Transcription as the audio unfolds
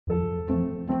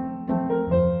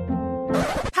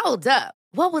Hold up.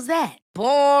 What was that?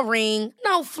 Boring.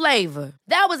 No flavor.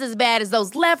 That was as bad as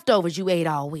those leftovers you ate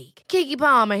all week. Keke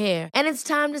Palmer here, and it's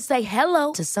time to say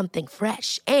hello to something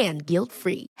fresh and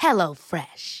guilt-free. Hello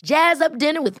Fresh. Jazz up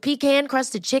dinner with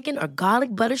pecan-crusted chicken or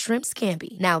garlic butter shrimp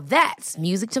scampi. Now that's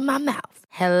music to my mouth.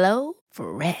 Hello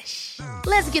Fresh.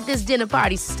 Let's get this dinner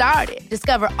party started.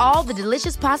 Discover all the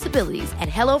delicious possibilities at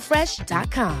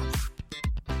hellofresh.com.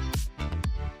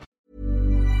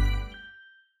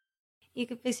 You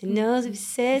can fix your nose if you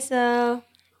say so.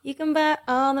 You can buy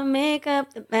all the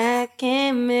makeup the back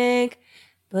can make.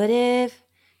 But if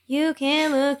you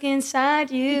can't look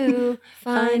inside you,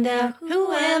 find out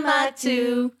who am I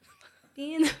to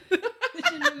be in the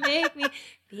position to make me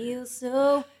feel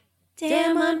so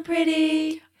damn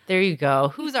unpretty. There you go.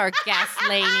 Who's our guest,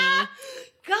 Lainey?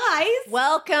 Guys,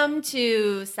 welcome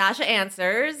to Sasha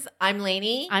Answers. I'm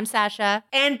Lainey. I'm Sasha.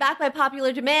 And back by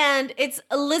popular demand, it's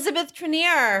Elizabeth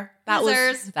Trenier.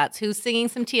 That's who's singing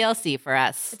some TLC for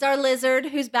us. It's our lizard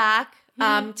who's back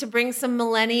to bring some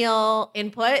millennial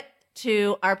input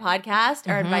to our podcast,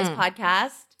 our advice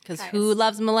podcast. Because who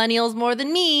loves millennials more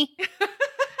than me?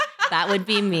 That would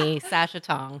be me, Sasha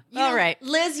Tong. All right.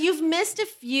 Liz, you've missed a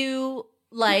few,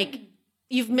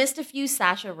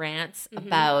 Sasha rants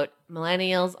about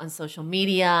millennials on social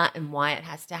media and why it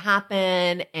has to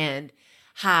happen and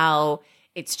how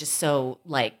it's just so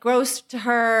gross to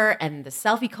her and the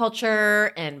selfie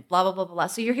culture and blah, blah, blah, blah, blah.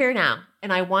 So you're here now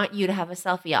and I want you to have a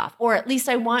selfie off, or at least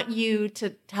I want you to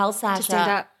tell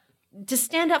Sasha to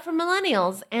stand up for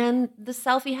millennials and the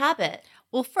selfie habit.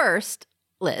 Well, first,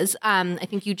 Liz, I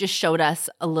think you just showed us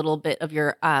a little bit of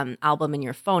your album in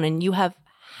your phone, and you have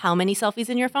how many selfies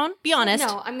in your phone? Be honest.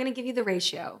 No, I'm going to give you the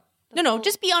ratio. No,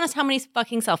 just be honest how many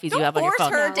fucking selfies you have on your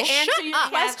phone. Don't force her to answer your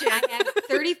question. I have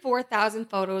 34,000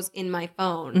 photos in my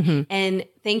phone. And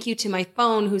thank you to my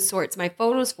phone who sorts my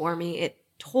photos for me. It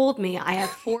told me I have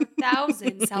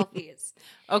 4,000 selfies.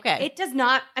 Okay. It does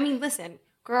not, listen,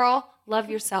 girl, love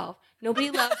yourself. Nobody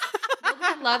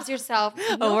loves yourself.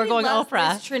 We're going loves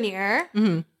Oprah. Liz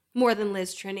Trenier more than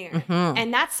Liz Trenier.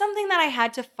 And that's something that I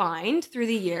had to find through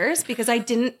the years because I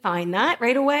didn't find that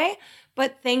right away.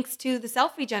 But thanks to the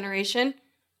selfie generation,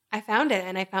 I found it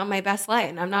and I found my best light.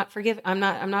 And I'm not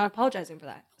apologizing for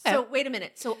that. Okay. So wait a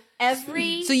minute. So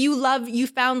you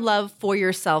found love for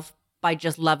yourself by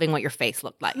just loving what your face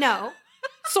looked like. No.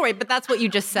 Sorry, but that's what you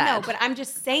just said. No, but I'm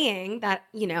just saying that,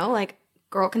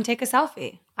 girl can take a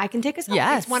selfie. I can take a selfie.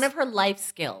 Yes. It's one of her life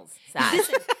skills, Sash.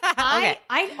 Listen,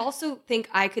 I also think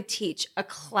I could teach a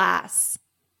class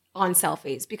on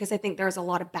selfies because I think there's a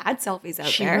lot of bad selfies out there.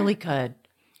 She really could.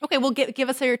 Okay, well, give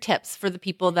us your tips for the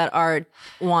people that are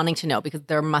wanting to know, because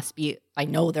I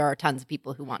know there are tons of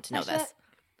people who want to know this.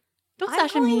 Don't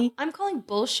Sasha me. I'm calling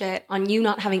bullshit on you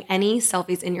not having any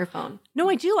selfies in your phone. No,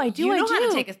 I do. You know how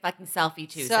to take a fucking selfie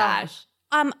too, Sash.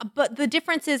 But the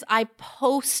difference is I don't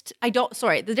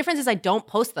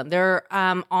post them. They're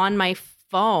on my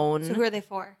phone. So who are they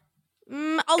for?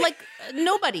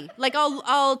 Nobody.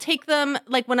 I'll take them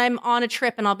when I'm on a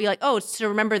trip and I'll be like, oh, it's to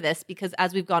remember this, because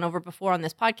as we've gone over before on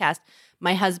this podcast,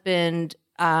 my husband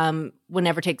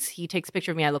whenever he takes a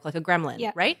picture of me, I look like a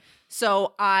gremlin, right?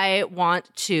 So I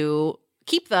want to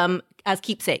keep them as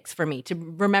keepsakes for me to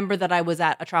remember that I was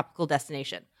at a tropical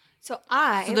destination. So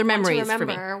they're memories want to for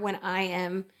me. remember when I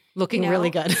am looking really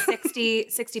good,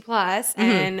 60 plus,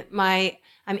 and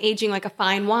I'm aging like a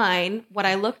fine wine. What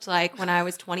I looked like when I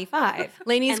was 25.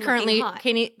 Lainey's currently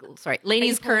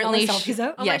Lainey's currently selfies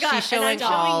out? Oh my God. She's showing and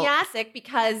I'm showing Jacek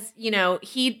because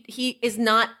he is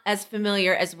not as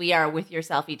familiar as we are with your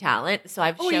selfie talent. So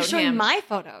I've showed you're showing him my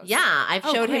photos. Yeah, I've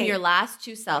showed him great. your last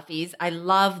two selfies. I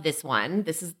love this one.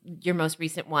 This is your most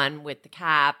recent one with the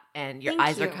cap and your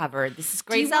eyes are covered. This is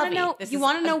great selfie. You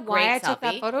want to know why I took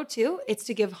that photo too? It's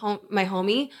to give my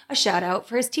homie a shout out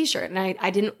for his t-shirt. And I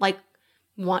didn't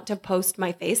want to post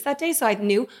my face that day. So I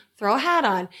knew, throw a hat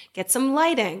on, get some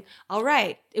lighting. All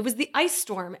right. It was the ice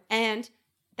storm and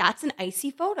that's an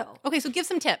icy photo. Okay, so give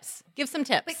some tips.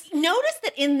 But notice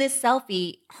that in this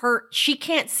selfie, she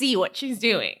can't see what she's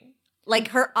doing.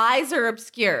 Her eyes are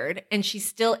obscured and she's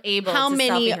still able to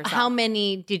selfie herself. How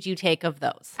many did you take of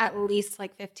those? At least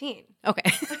 15.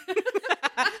 Okay.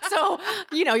 So,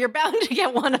 you're bound to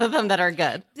get one of them that are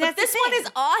good. But this one is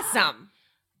awesome.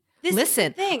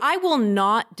 Listen, I will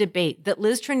not debate that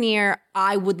Liz Trenier,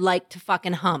 I would like to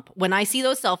fucking hump. When I see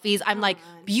those selfies, I'm like,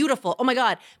 beautiful. Oh my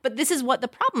God. But this is what the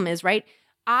problem is, right?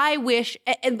 I wish,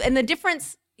 and the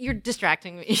difference, You're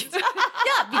distracting me.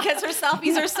 Yeah, because her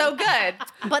selfies are so good.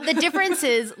 But the difference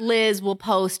is Liz will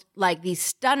post like these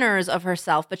stunners of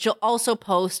herself, but she'll also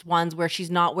post ones where she's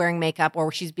not wearing makeup or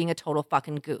where she's being a total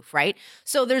fucking goof, right?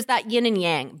 So there's that yin and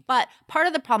yang. But part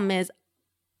of the problem is,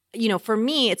 you know, for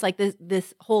me, it's like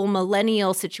this whole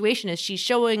millennial situation is she's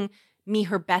showing me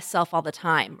her best self all the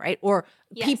time, right? Or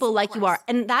people like you are.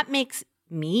 And that makes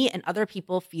me and other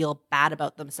people feel bad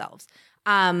about themselves.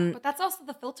 But that's also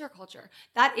the filter culture.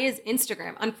 That is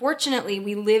Instagram. Unfortunately,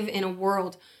 we live in a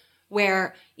world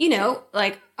where, you know,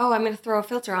 like, oh, I'm going to throw a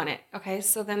filter on it. Okay.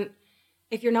 So then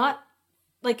if you're not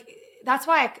like, that's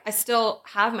why I still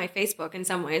have my Facebook in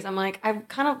some ways. I'm like, I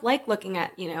kind of like looking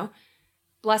at, you know,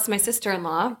 bless my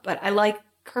sister-in-law, but I like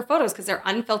her photos because they're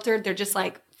unfiltered. They're just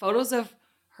like photos of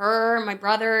her, my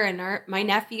brother, and my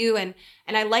nephew, and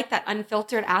I like that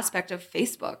unfiltered aspect of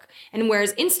Facebook. And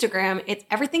whereas Instagram,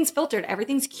 everything's filtered,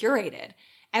 everything's curated,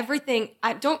 everything.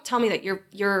 Don't tell me that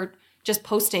you're just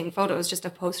posting photos just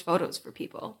to post photos for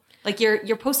people. Like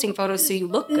you're posting photos so you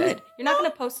look good. You're not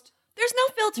going to post. There's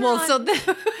no filter. Well, on. so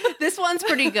this one's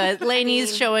pretty good.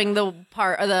 Lainey's showing the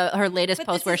part of her latest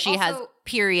post where she has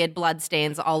period blood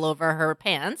stains all over her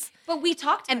pants. But we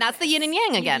talked about and that's the yin and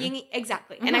yang again.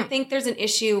 Exactly. And I think there's an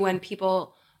issue when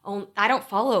people I don't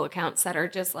follow accounts that are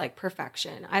just like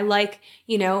perfection. I like,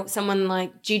 you know, someone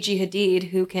like Gigi Hadid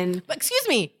who can. But excuse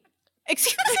me. You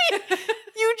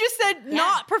just said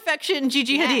not perfection,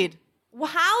 Gigi Hadid. Well,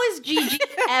 how is Gigi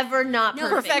ever not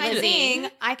perfect?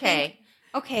 I think.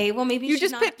 Okay, well maybe you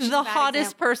just picked the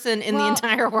hottest person in the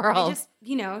entire world.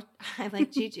 I like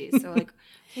Gigi, so like,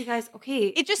 hey guys, okay.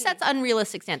 It just sets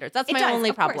unrealistic standards. That's my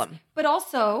only problem. Course. But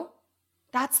also,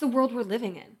 that's the world we're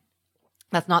living in.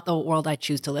 That's not the world I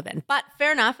choose to live in. But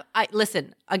fair enough.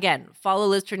 Listen, again, follow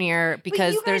Liz Trenier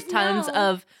because there's tons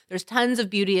of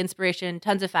beauty inspiration,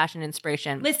 tons of fashion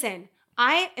inspiration. Listen,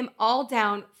 I am all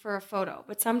down for a photo,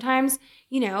 but sometimes,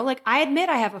 you know, like I admit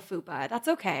I have a fupa. That's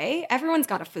okay. Everyone's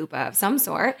got a fupa of some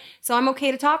sort. So I'm okay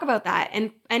to talk about that.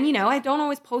 And you know, I don't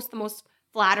always post the most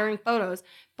flattering photos,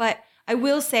 but I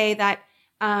will say that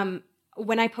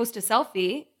when I post a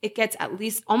selfie, it gets at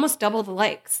least almost double the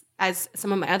likes as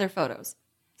some of my other photos.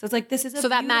 So it's like, this is so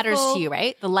that matters to you,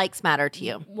 right? The likes matter to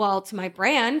you. Well, to my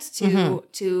brand,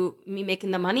 to me making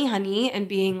the money, honey, and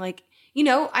being like, you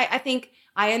know, I think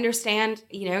I understand,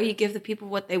 you know, you give the people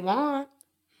what they want.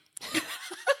 The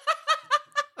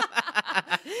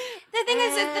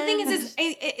thing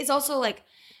is also like,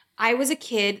 I was a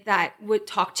kid that would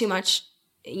talk too much,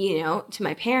 you know, to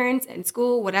my parents and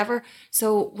school, whatever.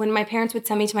 So when my parents would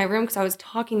send me to my room because I was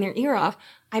talking their ear off,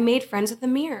 I made friends with the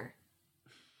mirror.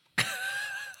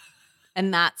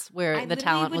 And that's where the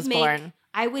talent was born.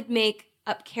 I would make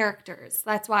up characters.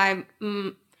 That's why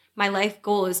my life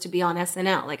goal is to be on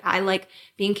SNL. Like, I like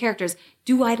being characters.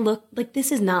 Do I look like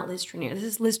this is not Liz Trenier? This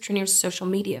is Liz Trenier's social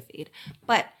media feed.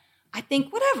 But I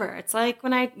think whatever. It's like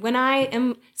when I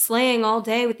am slaying all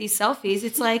day with these selfies,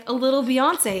 it's like a little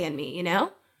Beyonce in me, you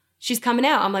know? She's coming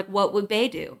out. I'm like, what would Bey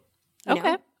do? You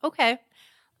know? Okay.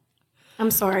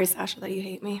 I'm sorry, Sasha, that you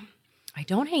hate me. I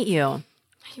don't hate you.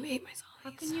 You hate my selfies. How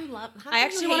can you love? I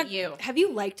actually want to. Have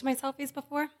you liked my selfies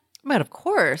before? But of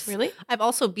course. Really? I've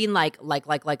also been like,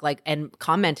 and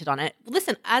commented on it.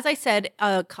 Listen, as I said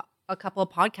a couple of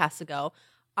podcasts ago,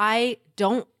 I'm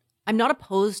not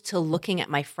opposed to looking at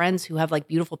my friends who have like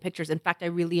beautiful pictures. In fact, I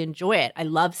really enjoy it. I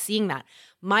love seeing that.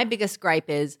 My biggest gripe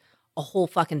is a whole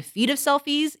fucking feed of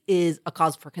selfies is a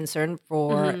cause for concern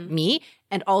for me.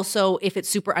 And also if it's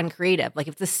super uncreative, like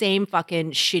if it's the same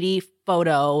fucking shitty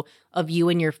photo of you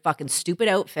in your fucking stupid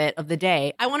outfit of the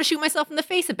day, I want to shoot myself in the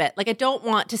face a bit. Like I don't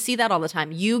want to see that all the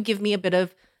time. You give me a bit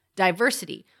of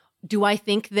diversity. Do I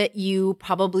think that you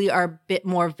probably are a bit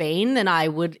more vain than I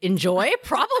would enjoy?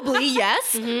 Probably,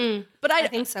 yes. But I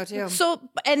think so too. So,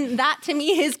 and that to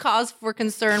me is cause for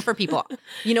concern for people.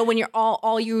 You know, when you're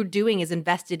all you're doing is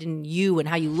invested in you and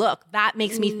how you look, that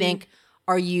makes me think,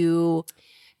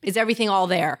 is everything all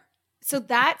there? So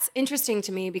that's interesting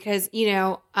to me because, you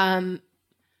know,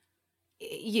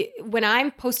 when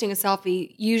I'm posting a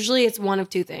selfie, usually it's one of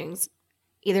two things.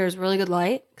 Either it's really good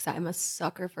light, because I'm a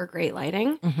sucker for great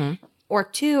lighting, or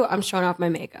two, I'm showing off my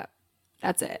makeup.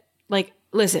 That's it. Like,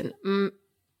 listen,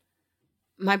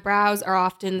 my brows are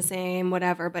often the same,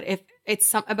 whatever, but if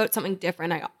it's about something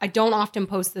different, I don't often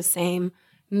post the same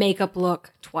makeup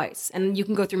look twice. And you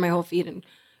can go through my whole feed and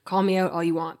call me out all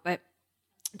you want, but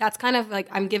that's kind of like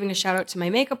I'm giving a shout out to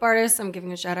my makeup artist. I'm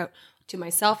giving a shout out to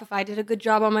myself if I did a good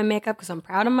job on my makeup because I'm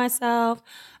proud of myself.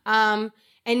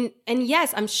 And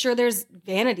yes, I'm sure there's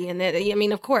vanity in it. I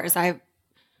mean, of course, I'm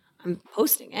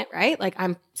posting it, right? Like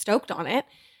I'm stoked on it.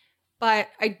 But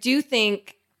I do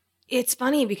think it's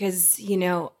funny because,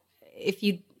 if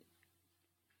you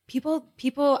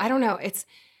people, I don't know. It's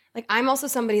like, I'm also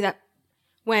somebody that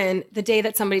when the day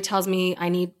that somebody tells me I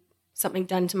need something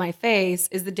done to my face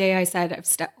is the day I said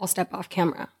I'll step off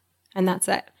camera. And that's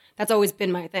it. That's always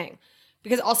been my thing.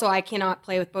 Because also I cannot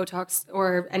play with Botox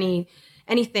or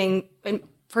anything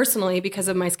personally because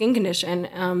of my skin condition.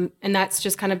 And that's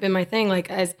just kind of been my thing. Like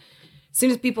as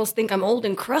soon as people think I'm old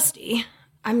and crusty,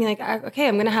 I'm like, okay,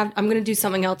 I'm gonna do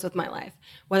something else with my life,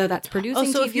 whether that's producing.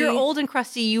 Oh, so TV. if you're old and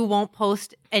crusty, you won't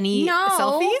post any No,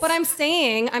 selfies? but I'm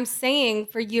saying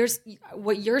for years,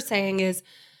 what you're saying is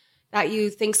that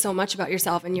you think so much about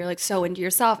yourself and you're like so into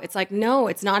yourself. It's like, no,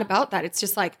 it's not about that. It's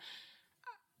just like,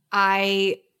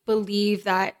 I believe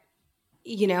that,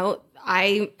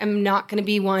 I am not going to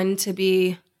be one to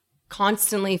be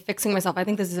constantly fixing myself. I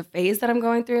think this is a phase that I'm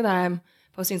going through that I'm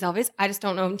posting selfies. I just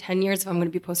don't know in 10 years if I'm going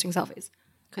to be posting selfies.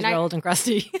 Because you're old and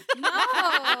crusty.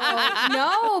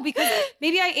 No, because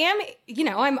maybe I am,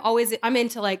 I'm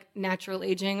into like natural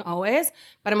aging always,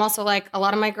 but I'm also like, a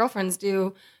lot of my girlfriends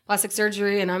do plastic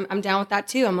surgery and I'm down with that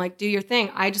too. I'm like, do your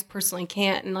thing. I just personally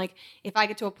can't. And like, if I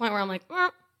get to a point where I'm like, I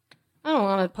don't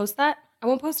want to post that, I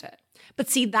won't post it. But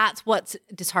see, that's what's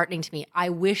disheartening to me. I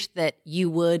wish that you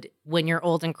would, when you're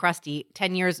old and crusty,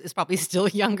 10 years is probably still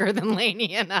younger than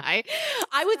Lainey and I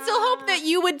would still hope that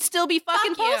you would still be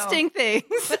fucking posting things.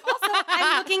 But also,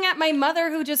 I'm looking at my mother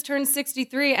who just turned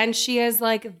 63 and she has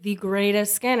like the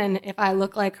greatest skin. And if I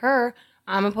look like her,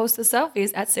 I'm going to post the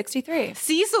selfies at 63.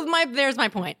 See, so there's my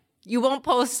point. You won't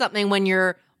post something when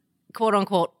you're quote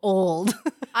unquote old.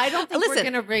 I don't think we're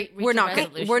going to reach we're not going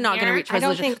to reach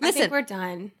resolution. I think we're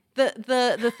done.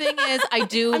 The thing is, I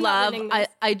do I'm love not winning this.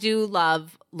 I do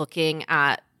love looking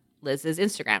at Liz's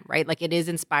Instagram, right? Like it is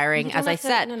inspiring, as I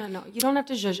said. No. You don't have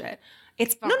to judge it.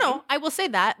 It's fine. No, I will say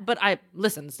that, but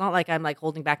listen, it's not like I'm like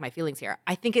holding back my feelings here.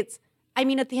 I think at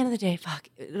the end of the day, fuck,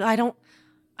 I don't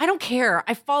care.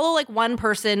 I follow like one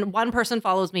person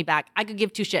follows me back. I could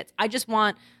give two shits. I just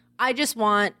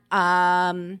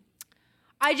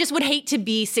would hate to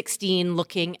be 16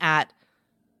 looking at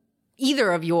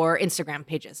either of your Instagram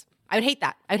pages. I would hate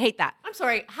that. I'm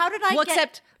sorry. How did I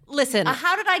listen.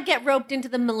 how did I get roped into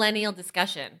the millennial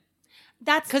discussion?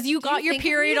 That's because you got your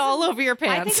period all over your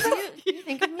pants. You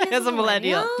think of me as a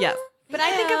millennial. Yes. But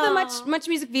I think of the much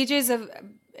music VJs of,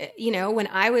 when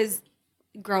I was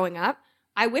growing up,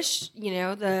 I wish,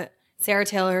 the Sarah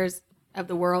Taylors of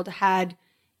the world had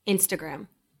Instagram.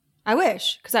 I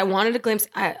wish, because I wanted a glimpse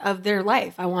of their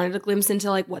life. I wanted a glimpse into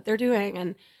like what they're doing.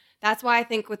 And that's why I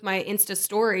think with my Insta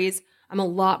stories, I'm a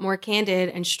lot more candid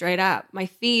and straight up. My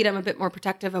feed, I'm a bit more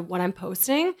protective of what I'm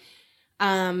posting.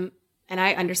 And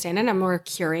I understand it. I'm more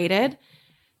curated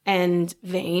and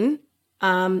vain.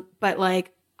 But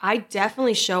like, I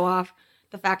definitely show off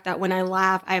the fact that when I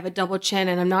laugh, I have a double chin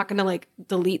and I'm not going to like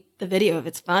delete the video if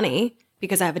it's funny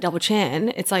because I have a double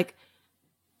chin. It's like,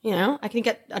 I can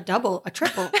get a triple.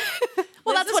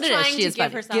 Well, that's what it is. She is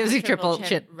gives you triple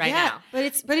chin right now. But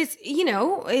it's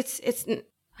it's.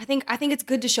 I think it's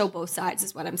good to show both sides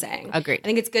is what I'm saying. Agreed. I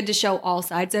think it's good to show all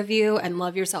sides of you and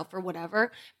love yourself for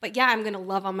whatever. But yeah, I'm gonna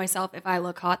love on myself if I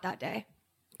look hot that day.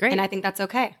 Great. And I think that's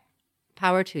okay.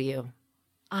 Power to you.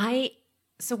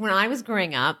 So when I was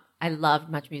growing up, I loved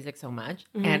Much Music so much.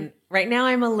 Mm-hmm. And right now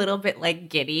I'm a little bit like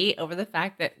giddy over the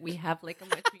fact that we have like a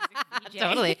Much Music DJ.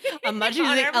 Totally. A Much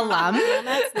Music alum.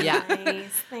 That's Yeah.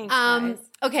 nice. Thanks, guys.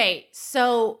 Okay,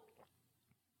 so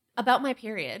about my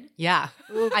period. Yeah.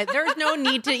 There's no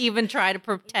need to even try to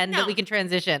pretend that we can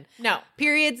transition. No.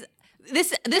 Periods.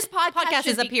 This podcast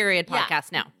is a period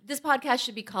podcast now. This podcast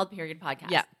should be called Period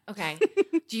Podcast. Yeah. Okay.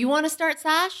 Do you want to start,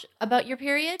 Sash, about your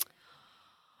period?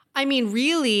 I mean,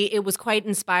 really, it was quite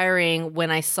inspiring when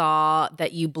I saw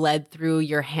that you bled through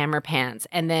your hammer pants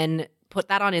and then put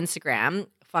that on Instagram.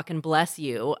 Fucking bless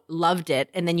you. Loved it.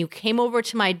 And then you came over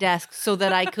to my desk so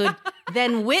that I could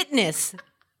then witness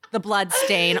the blood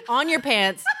stain on your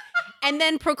pants and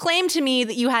then proclaim to me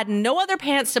that you had no other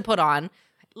pants to put on.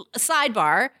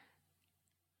 Sidebar,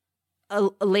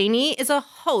 Lainey is a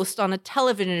host on a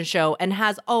television show and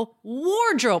has a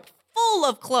wardrobe full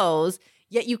of clothes,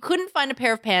 yet you couldn't find a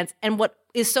pair of pants. And what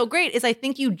is so great is I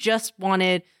think you just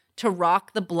wanted to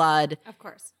rock the blood. Of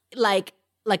course. Like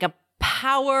a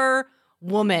power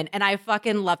woman. And I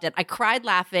fucking loved it. I cried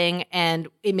laughing and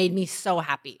it made me so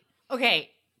happy.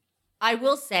 Okay. I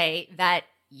will say that,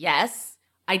 yes,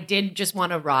 I did just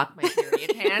want to rock my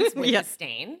period pants with the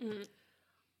stain. Mm-hmm.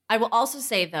 I will also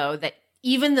say, though, that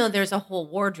even though there's a whole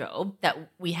wardrobe that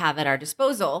we have at our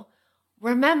disposal,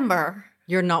 remember...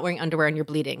 You're not wearing underwear and you're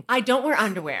bleeding. I don't wear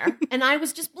underwear and I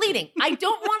was just bleeding. I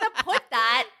don't want to put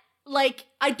that like,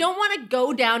 I don't want to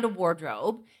go down to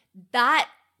wardrobe. That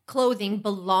clothing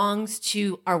belongs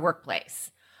to our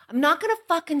workplace. I'm not going to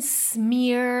fucking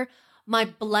smear my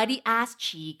bloody ass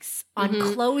cheeks on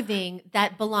clothing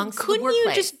that belongs to the workplace. Couldn't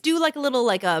you just do like a little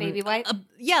like a baby wipe?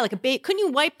 Like a baby. Couldn't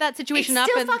you wipe that situation It's up?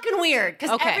 still fucking weird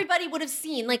because everybody would have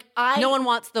seen. Like no one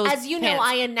wants those. As you know,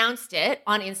 I announced it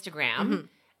on Instagram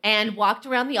and walked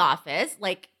around the office.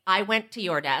 Like I went to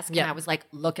your desk and I was like,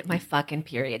 "Look at my fucking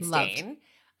period stain."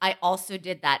 I also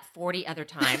did that 40 other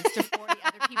times to 40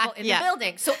 other people in the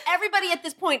building. So everybody at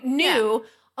this point knew,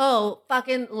 oh,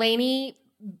 fucking Lainey,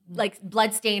 like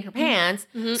blood stained her pants.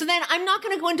 So then I'm not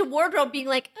going to go into wardrobe being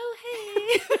like, oh,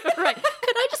 hey. Right.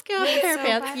 Could I just get a pair of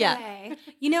pants? By the way,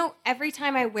 you know, every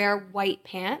time I wear white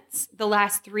pants, the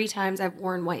last 3 times I've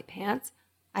worn white pants,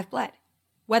 I've bled.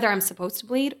 Whether I'm supposed to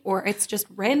bleed or it's just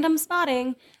random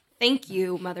spotting. Thank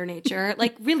you, Mother Nature.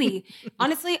 Like, really,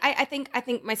 honestly, I think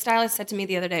my stylist said to me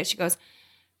the other day, she goes,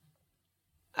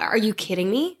 are you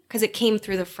kidding me? Because it came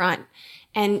through the front.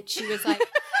 And she was like,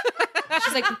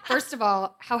 she's like, first of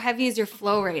all, how heavy is your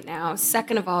flow right now?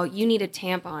 Second of all, you need a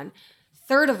tampon.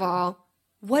 Third of all,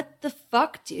 what the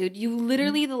fuck, dude? You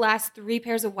literally, the last 3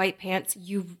 pairs of white pants,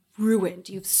 you've ruined,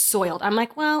 you've soiled. I'm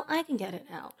like, well, I can get it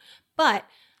out. But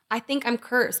I think I'm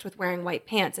cursed with wearing white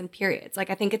pants and periods. Like,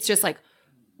 I think it's just like,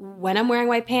 when I'm wearing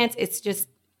white pants, it's just,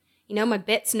 you know, my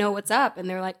bits know what's up. And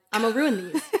they're like, I'm going to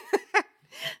ruin these.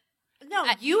 No,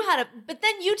 but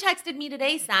then you texted me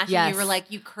today, Sasha, and you were like,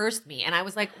 you cursed me. And I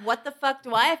was like, what the fuck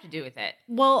do I have to do with it?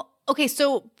 Well, okay,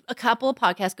 so a couple of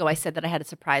podcasts ago, I said that I had a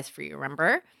surprise for you,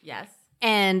 remember? Yes.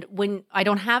 And when I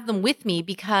don't have them with me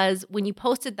because when you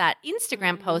posted that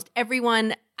Instagram post,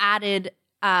 everyone added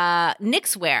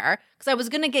Knix wear because I was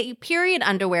going to get you period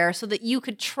underwear so that you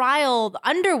could trial the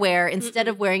underwear instead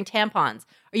of wearing tampons.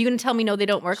 Are you going to tell me no, they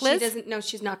don't work, Liz? She doesn't know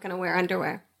she's not going to wear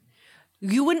underwear.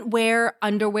 You wouldn't wear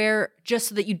underwear just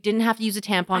so that you didn't have to use a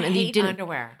tampon. I and hate you didn't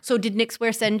underwear. So did Knix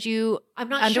wear send you I'm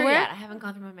not underwear? sure yet. I haven't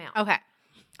gone through my mail. Okay.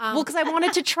 Well, because I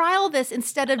wanted to trial this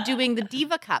instead of doing the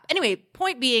Diva Cup. Anyway,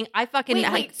 point being, I fucking...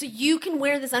 Wait, so you can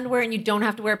wear this underwear and you don't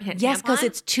have to wear a tampon? Yes, because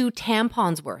it's 2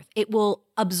 tampons worth. It will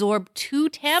absorb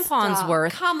 2 tampons Stop.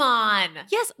 worth. Come on.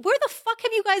 Yes, where the fuck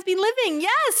have you guys been living?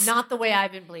 Yes. Not the way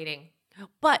I've been bleeding.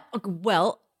 But,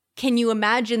 well, can you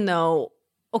imagine though,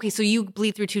 okay, so you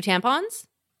bleed through 2 tampons?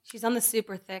 She's on the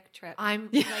super thick trip. I'm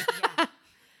like, yeah.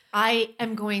 I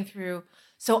am going through...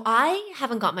 So I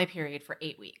haven't got my period for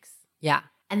 8 weeks. Yeah.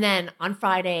 And then on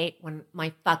Friday, when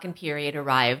my fucking period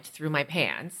arrived through my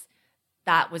pants,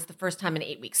 that was the first time in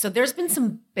 8 weeks. So there's been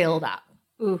some buildup.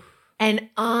 Oof. And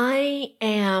I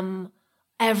am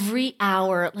every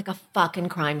hour like a fucking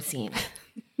crime scene.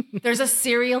 There's a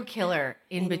serial killer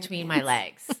in between my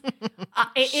legs.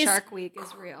 Shark Week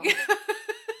is real.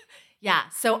 Yeah.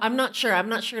 So I'm not sure. I'm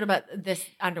not sure about this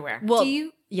underwear. Well, do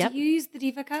you use the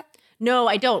Diva Cup? No,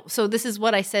 I don't. So this is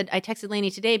what I said. I texted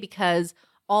Lainey today because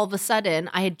all of a sudden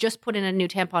I had just put in a new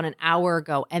tampon an hour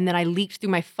ago and then I leaked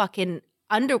through my fucking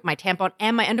my tampon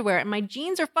and my underwear and my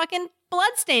jeans are fucking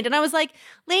bloodstained. And I was like,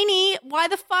 Lainey, why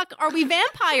the fuck are we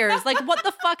vampires? Like, what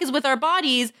the fuck is with our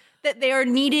bodies that they are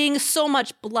needing so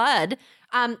much blood?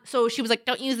 So she was like,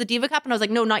 don't use the Diva Cup. And I was like,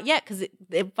 no, not yet. Because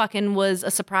it fucking was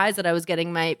a surprise that I was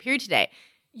getting my period today.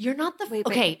 You're not the...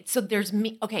 Okay, so there's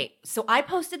me... Okay, so I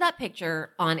posted that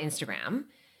picture on Instagram.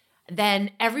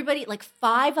 Then everybody, like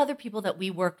 5 other people that we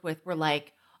worked with were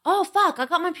like, oh, fuck, I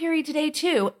got my period today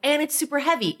too. And it's super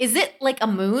heavy. Is it like a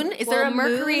moon? Is there a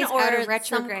Mercury's moon or out of some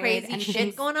retrograde crazy and shit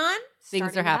things going on?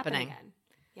 Things starting are to happen happening. again.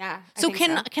 Yeah. So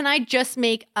can I just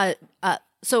make a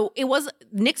so it was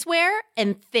Knix wear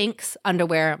and Thinx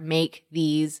underwear make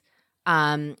these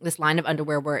this line of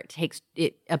underwear where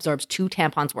it absorbs 2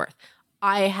 tampons worth.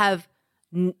 I have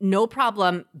no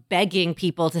problem begging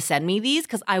people to send me these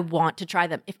because I want to try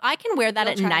them. If I can wear that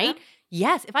at night,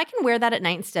 yes. If I can wear that at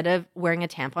night instead of wearing a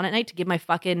tampon at night to give my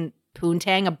fucking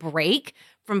poontang a break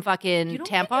from fucking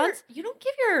tampons. You don't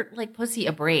give your like pussy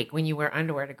a break when you wear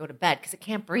underwear to go to bed because it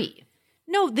can't breathe.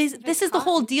 No, this is the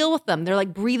whole deal with them. They're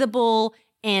like breathable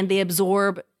and they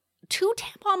absorb 2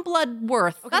 tampon blood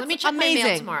worth. Okay, That's let me check amazing. my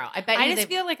mail tomorrow. I just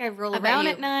feel like I roll around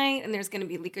at night and there's going to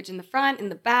be leakage in the front, in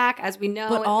the back, as we know.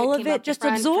 But all of it just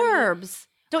absorbs.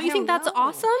 Don't you think that's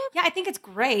awesome? Yeah, I think it's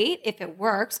great if it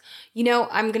works. You know,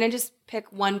 I'm going to just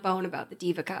pick one bone about the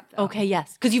Diva Cup, though. Okay,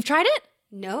 yes. Because you've tried it?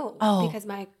 No, because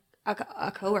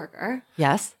a coworker,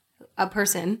 Yes. a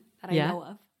person that I know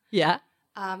of, Yeah.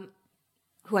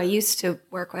 who I used to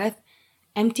work with,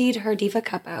 emptied her Diva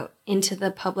Cup out into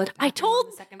the public bathroom on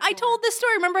the second floor. I told this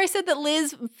story. Remember I said that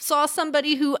Liz saw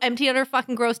somebody who emptied out her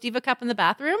fucking gross Diva Cup in the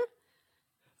bathroom?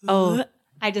 Oh,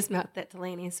 I just mouthed it to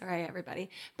Lainey. Sorry, everybody.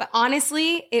 But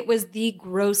honestly, it was the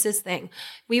grossest thing.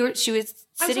 She was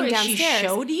sitting downstairs. She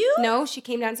showed you? No, she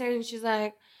came downstairs and she's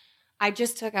like, I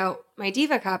just took out my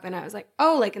Diva cup, and I was like,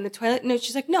 oh, like in the toilet? No,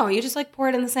 she's like, no, you just like pour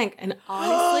it in the sink. And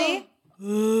honestly,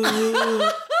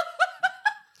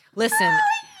 listen,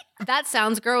 that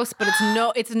sounds gross, but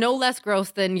it's no less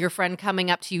gross than your friend coming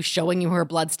up to you showing you her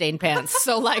bloodstained pants.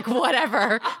 So like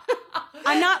whatever.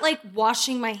 I'm not like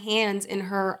washing my hands in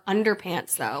her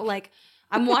underpants though. Like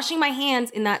I'm washing my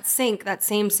hands in that sink, that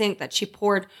same sink that she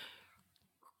poured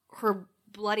her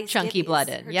bloody Chunky skippies, blood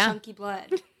in, her yeah. chunky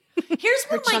blood. Here's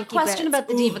my chunky question bits. about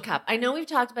the Diva Cup. I know we've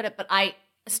talked about it, but I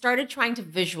started trying to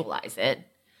visualize it.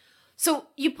 So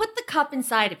you put the cup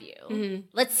inside of you. Mm-hmm.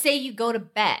 Let's say you go to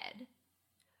bed.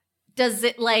 Does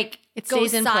it like It go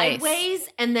stays in place. sideways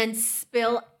and then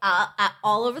spill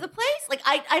all over the place? Like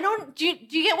I don't. Do you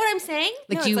get what I'm saying?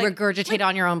 Like No, do you it's like- regurgitate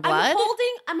on your own blood?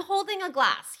 I'm holding a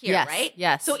glass here, Yes, right?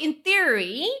 yes. So in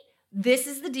theory, this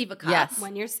is the Diva Cup. Yes.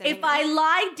 When you're sitting If I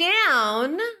lie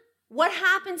down, what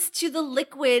happens to the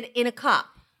liquid in a cup?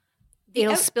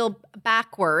 It'll spill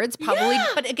backwards, probably, Yeah.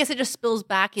 but I guess it just spills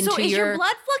back into So is your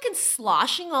blood fucking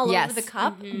sloshing all Yes. over the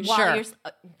cup Mm-hmm. while Sure. you're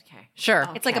okay? Sure.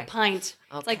 It's like a Okay. pint.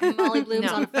 It's like Okay. Molly Bloom's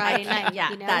No. on a Friday night. Yeah,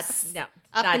 you know? that's no. up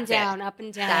that's and down, It. up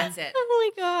and down. That's it.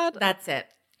 Oh my God. That's it.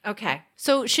 Okay.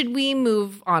 So should we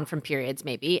move on from periods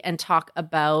maybe and talk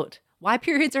about why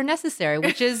periods are necessary,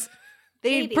 which is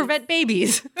they Babies. prevent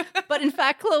babies. But in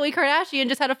fact, Khloe Kardashian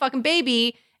just had a fucking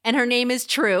baby and her name is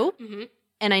True. Mhm.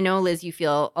 And I know, Liz, you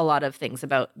feel a lot of things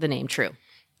about the name True.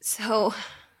 So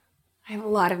I have a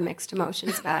lot of mixed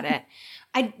emotions about it.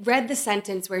 I read the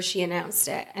sentence where she announced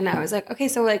it and I was like, okay,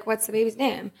 so like what's the baby's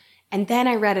name? And then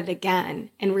I read it again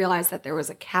and realized that there was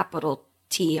a capital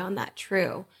T on that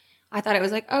True. I thought it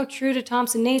was like, oh, True to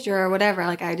Thompson Nature or whatever.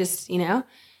 Like I just, and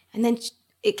then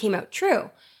it came out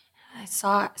True. I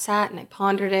sat and I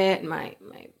pondered it and my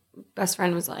best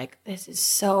friend was like, this is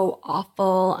so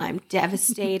awful. I'm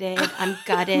devastated. I'm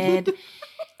gutted.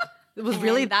 It was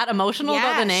really that emotional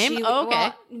about the name? Oh,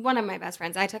 okay. Well, one of my best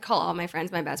friends. I call all my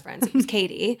friends my best friends. It was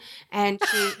Katie, and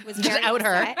she was Just very out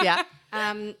upset.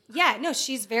 her. Yeah. No,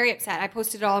 she's very upset. I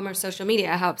posted it all on her social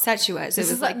media how upset she was. This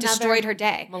It was is like another destroyed her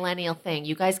day. Millennial thing.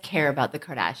 You guys care about the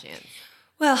Kardashians.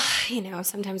 Well,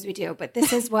 sometimes we do, but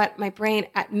this is what my brain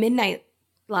at midnight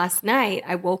last night.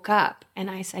 I woke up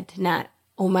and I said to Nat,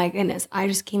 "Oh my goodness, I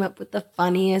just came up with the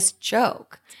funniest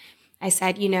joke." I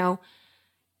said,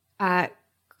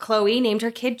 Khloe named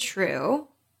her kid True,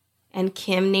 and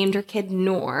Kim named her kid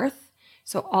North.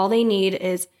 So all they need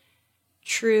is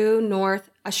True, North,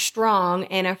 a strong,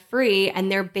 and a free,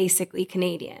 and they're basically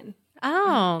Canadian.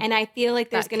 Oh. And I feel like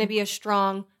there's going to be a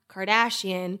strong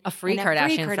Kardashian, A free and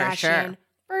Kardashian for sure.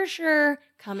 for sure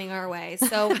coming our way.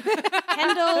 So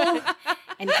Kendall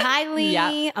and Kylie,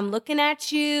 Yeah. I'm looking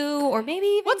at you, or maybe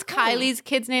even What's Khloe. Kylie's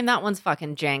kid's name? That one's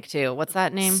fucking jank too. What's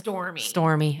that name? Stormy.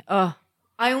 Stormy. Oh,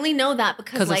 I only know that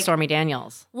because because of Stormy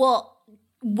Daniels. Well,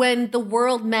 when the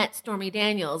world met Stormy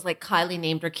Daniels, like Kylie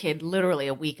named her kid literally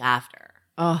a week after.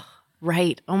 Oh,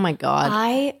 right. Oh my God.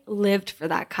 I lived for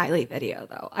that Kylie video,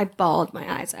 though. I bawled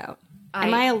my eyes out.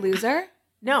 Am I a loser?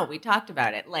 No, we talked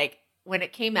about it. Like when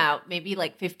it came out, maybe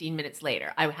like 15 minutes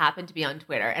later, I happened to be on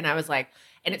Twitter and I was like,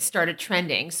 and it started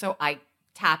trending. So I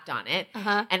tapped on it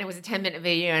and it was a 10-minute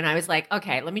video. And I was like,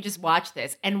 okay, let me just watch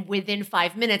this. And within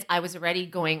 5 minutes, I was already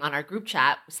going on our group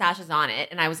chat. Sasha's on it.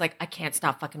 And I was like, I can't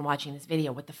stop fucking watching this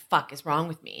video. What the fuck is wrong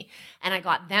with me? And I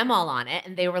got them all on it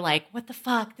and they were like, what the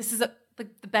fuck? This is the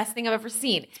best thing I've ever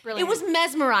seen. brilliant. It was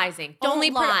mesmerizing.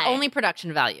 Don't lie. Only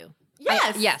production value.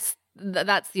 Yes. Yes.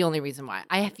 That's the only reason why.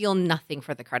 I feel nothing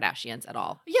for the Kardashians at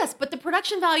all. Yes, but the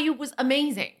production value was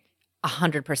amazing.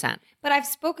 100%. But I've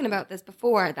spoken about this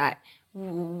before that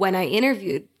when I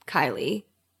interviewed Kylie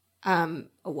a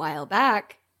while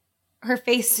back, her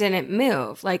face didn't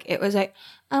move. Like it was like,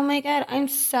 oh my God, I'm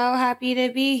so happy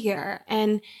to be here.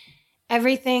 And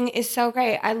everything is so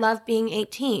great. I love being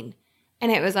 18.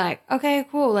 And it was like, okay,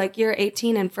 cool. Like you're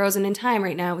 18 and frozen in time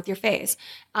right now with your face.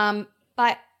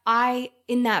 But I,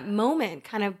 in that moment,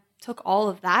 kind of took all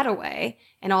of that away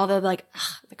and all the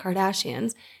the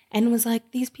Kardashians and was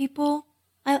like, these people,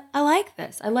 I like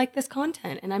this. I like this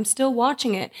content and I'm still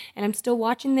watching it and I'm still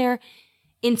watching their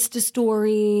Insta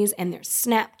stories and their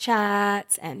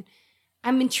Snapchats and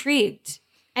I'm intrigued.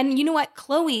 And you know what?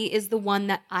 Khloe is the one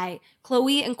that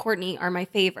Khloe and Kourtney are my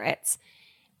favorites.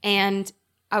 And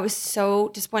I was so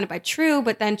disappointed by True,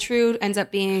 but then True ends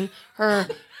up being her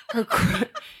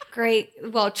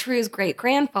True's great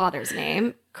grandfather's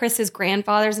name, Chris's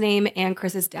grandfather's name, and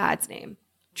Chris's dad's name.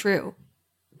 True.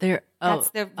 That's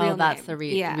the real that's name. the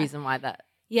Yeah. reason why that.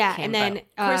 Yeah, came and then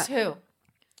about. Chris who?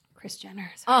 Kris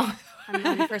Jenner. Sorry. Oh, I'm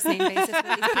on a first name basis with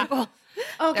these people.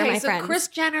 They're okay. my So friends. Kris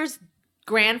Jenner's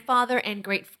grandfather and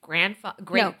great grandfather.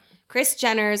 No, Kris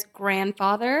Jenner's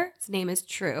grandfather, his name is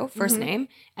True, first Mm-hmm. name,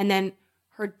 and then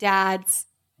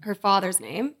her father's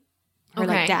name, her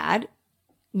Okay. dad,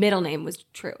 middle name was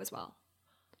True as well.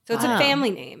 So it's Wow. a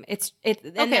family name.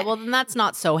 Okay, well then that's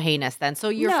not so heinous then. So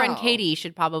your friend No. Katie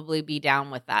should probably be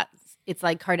down with that. It's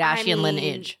like Kardashian mean,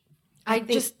 lineage.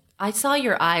 I saw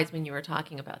your eyes when you were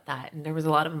talking about that, and there was a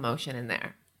lot of emotion in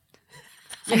there.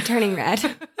 I'm turning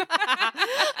red.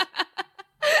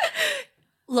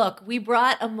 Look, we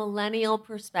brought a millennial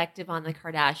perspective on the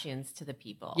Kardashians to the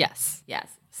people. Yes. Yes.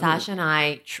 Sasha and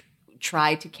I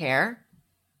try to care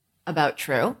about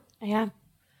True. Yeah.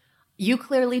 You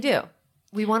clearly do.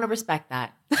 We want to respect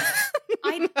that.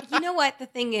 You know what the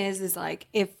thing is like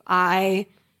if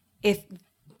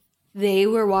they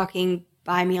were walking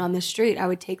by me on the street, I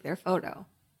would take their photo.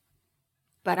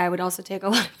 But I would also take a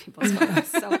lot of people's photos.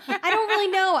 So I don't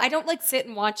really know. I don't like sit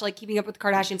and watch like Keeping Up with the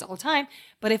Kardashians all the time.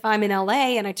 But if I'm in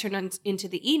LA and I turn on into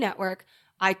the E! Network,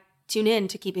 I tune in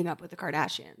to Keeping Up with the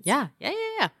Kardashians. Yeah.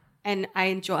 And I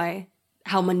enjoy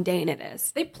how mundane it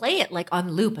is. They play it like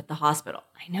on loop at the hospital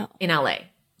I know. in LA.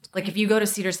 Like if you go to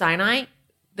Cedars-Sinai,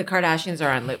 the Kardashians are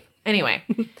on loop. Anyway,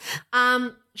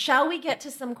 shall we get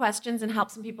to some questions and help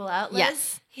some people out, Liz?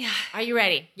 Yes. Yeah. Are you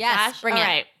ready? Yes, Sash? bring All it.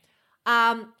 right.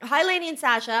 Hi, Lainey and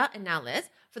Sasha, and now Liz.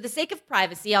 For the sake of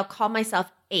privacy, I'll call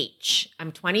myself H.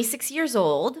 I'm 26 years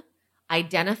old,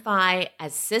 identify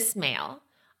as cis male.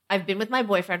 I've been with my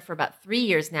boyfriend for about 3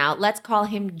 years now. Let's call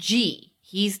him G.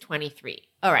 He's 23.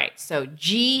 All right, so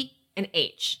G and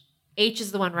H. H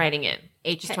is the one writing in.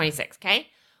 H is 26, okay?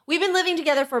 We've been living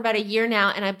together for about a year now,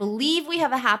 and I believe we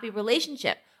have a happy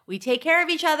relationship. We take care of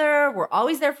each other. We're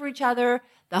always there for each other.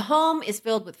 The home is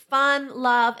filled with fun,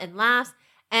 love, and laughs.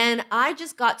 And I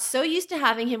just got so used to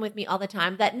having him with me all the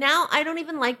time that now I don't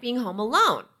even like being home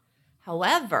alone.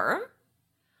 However,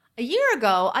 a year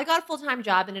ago, I got a full-time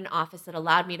job in an office that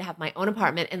allowed me to have my own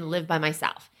apartment and live by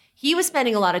myself. He was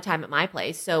spending a lot of time at my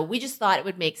place, so we just thought it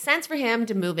would make sense for him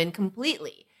to move in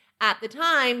completely. At the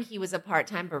time, he was a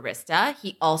part-time barista.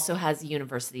 He also has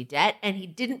university debt, and he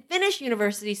didn't finish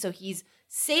university, so he's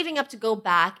saving up to go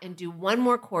back and do one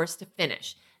more course to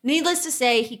finish. Needless to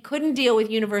say, he couldn't deal with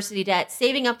university debt,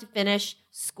 saving up to finish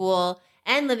school,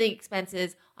 and living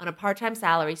expenses on a part-time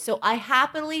salary. So I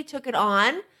happily took it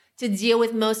on to deal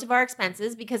with most of our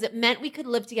expenses because it meant we could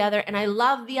live together, and I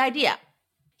loved the idea.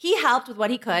 He helped with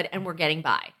what he could, and we're getting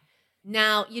by.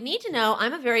 Now, you need to know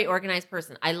I'm a very organized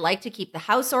person. I like to keep the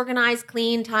house organized,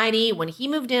 clean, tidy. When he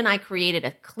moved in, I created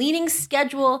a cleaning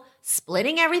schedule,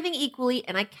 splitting everything equally,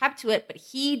 and I kept to it, but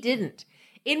he didn't.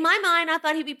 In my mind, I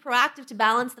thought he'd be proactive to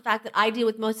balance the fact that I deal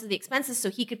with most of the expenses so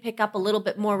he could pick up a little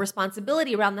bit more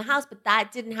responsibility around the house, but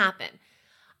that didn't happen.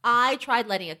 I tried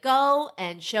letting it go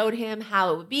and showed him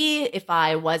how it would be if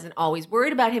I wasn't always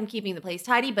worried about him keeping the place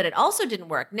tidy, but it also didn't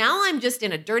work. Now I'm just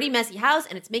in a dirty, messy house,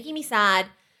 and it's making me sad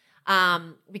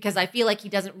because I feel like he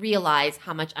doesn't realize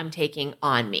how much I'm taking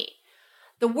on me.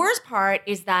 The worst part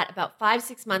is that about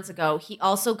 5-6 months ago, he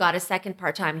also got a second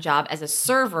part-time job as a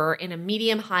server in a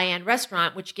medium high-end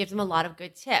restaurant, which gives him a lot of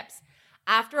good tips.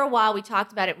 After a while, we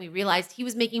talked about it and we realized he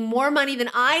was making more money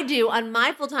than I do on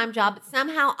my full-time job, but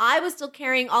somehow I was still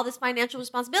carrying all this financial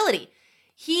responsibility.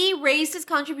 He raised his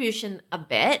contribution a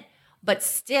bit, but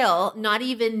still not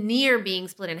even near being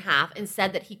split in half, and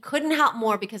said that he couldn't help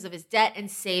more because of his debt and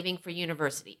saving for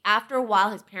university. After a while,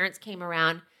 his parents came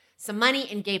around some money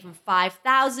and gave him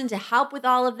 $5,000 to help with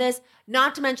all of this,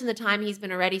 not to mention the time he's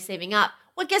been already saving up.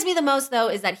 What gets me the most, though,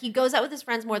 is that he goes out with his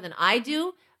friends more than I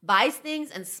do, buys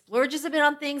things and splurges a bit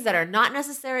on things that are not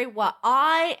necessary, while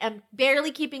I am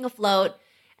barely keeping afloat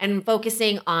and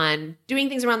focusing on doing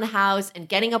things around the house and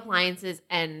getting appliances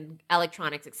and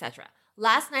electronics, etc.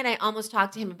 Last night, I almost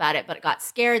talked to him about it, but got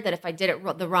scared that if I did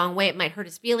it the wrong way, it might hurt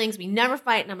his feelings. We never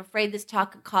fight, and I'm afraid this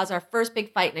talk could cause our first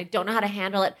big fight, and I don't know how to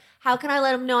handle it. How can I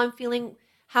let him know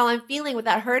how I'm feeling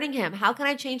without hurting him? How can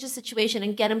I change the situation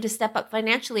and get him to step up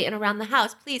financially and around the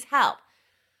house? Please help.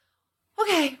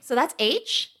 Okay, so that's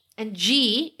H, and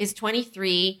G is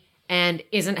 23 and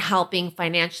isn't helping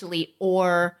financially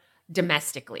or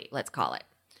domestically, let's call it.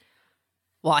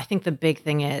 Well, I think the big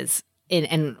thing is,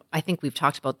 and I think we've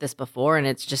talked about this before, and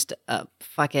it's just a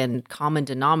fucking common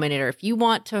denominator. If you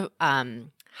want to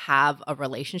have a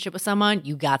relationship with someone,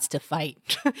 you gots to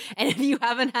fight. And if you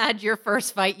haven't had your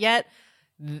first fight yet,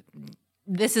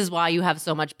 this is why you have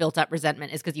so much built up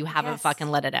resentment, is because you haven't fucking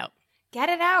let it out. Get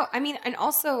it out. I mean, and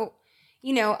also,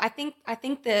 you know, I think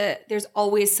that there's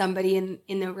always somebody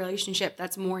in the relationship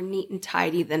that's more neat and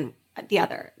tidy than the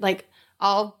other. Like,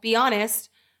 I'll be honest,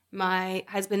 my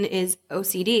husband is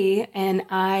OCD and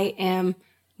I am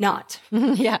not.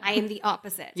 Yeah. I am the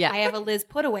opposite. Yeah. I have a Liz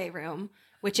put away room,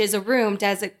 which is a room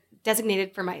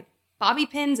designated for my bobby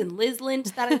pins and Liz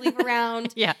lint that I leave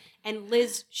around. Yeah. And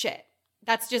Liz shit.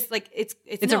 That's just like, it's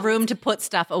a room to put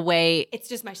stuff away. It's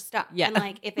just my stuff. Yeah. And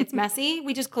like, if it's messy,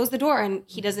 we just close the door and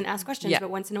he doesn't ask questions. Yeah.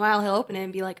 But once in a while, he'll open it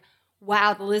and be like,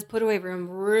 wow, the Liz put away room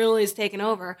really is taken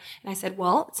over. And I said,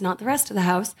 well, it's not the rest of the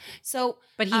house. So,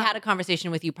 But he had a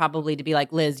conversation with you probably to be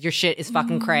like, Liz, your shit is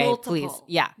fucking cray. multiple, Please.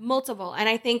 Yeah. Multiple. And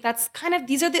I think that's kind of,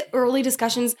 these are the early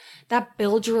discussions that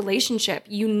build your relationship.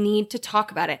 You need to talk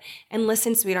about it. And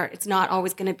listen, sweetheart, it's not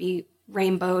always going to be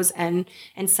rainbows and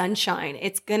sunshine.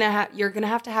 It's you're gonna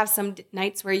have to have some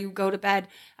nights where you go to bed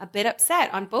a bit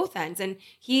upset on both ends, and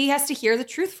he has to hear the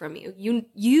truth from you.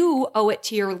 You owe it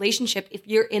to your relationship. If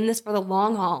you're in this for the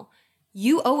long haul,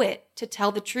 you owe it to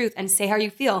tell the truth and say how you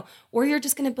feel, or you're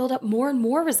just gonna build up more and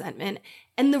more resentment,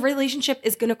 and the relationship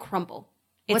is gonna crumble.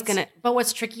 But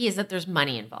what's tricky is that there's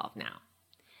money involved now.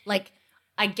 Like,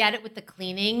 I get it with the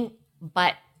cleaning,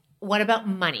 but what about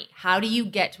money? How do you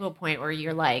get to a point where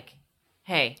you're like,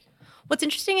 hey? What's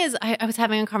interesting is I was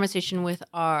having a conversation with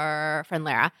our friend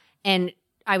Lara, and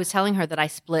I was telling her that I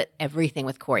split everything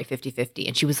with Corey 50-50.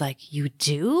 And she was like, you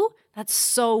do? That's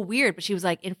so weird. But she was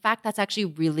like, in fact, that's actually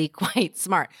really quite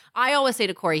smart. I always say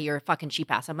to Corey, you're a fucking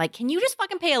cheap ass. I'm like, can you just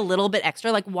fucking pay a little bit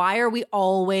extra? Like, why are we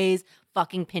always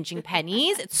fucking pinching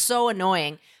pennies? It's so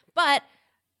annoying. But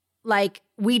like,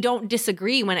 we don't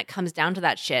disagree when it comes down to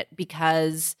that shit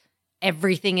because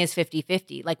everything is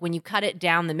 50-50. Like, when you cut it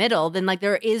down the middle, then like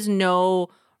there is no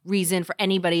reason for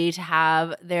anybody to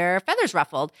have their feathers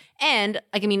ruffled. And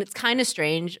like, I mean, it's kind of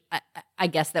strange, I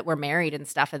guess, that we're married and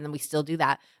stuff, and then we still do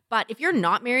that. But if you're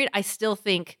not married, I still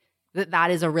think that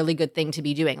is a really good thing to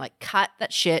be doing. Like, cut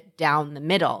that shit down the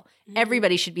middle. Mm-hmm.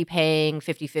 Everybody should be paying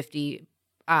 50-50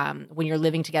 when you're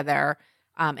living together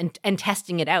and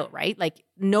testing it out, right? Like,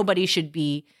 nobody should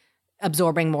be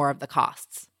absorbing more of the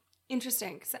costs.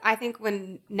 Interesting. Because I think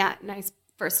when Nat and I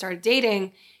first started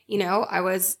dating, I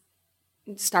was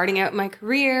starting out my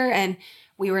career and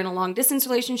we were in a long distance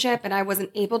relationship and I wasn't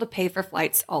able to pay for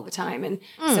flights all the time. And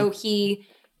so he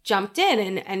jumped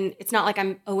in and it's not like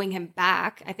I'm owing him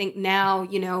back. I think now,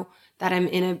 that I'm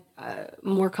in a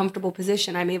more comfortable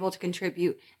position, I'm able to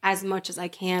contribute as much as I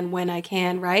can when I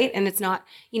can, right? And it's not,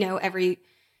 I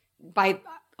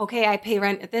pay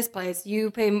rent at this place, you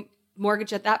pay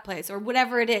mortgage at that place, or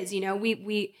whatever it is,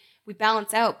 we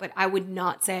balance out, but I would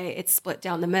not say it's split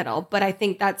down the middle. But I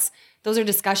think those are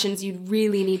discussions you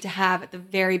really need to have at the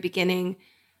very beginning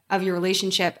of your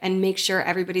relationship and make sure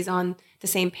everybody's on the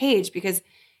same page, because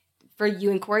for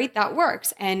you and Corey, that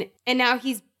works. And now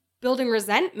he's building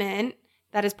resentment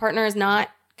that his partner is not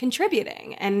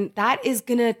contributing. And that's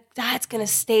gonna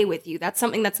stay with you. That's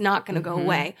something that's not gonna go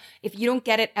away. If you don't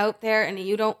get it out there and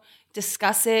you don't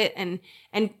discuss it,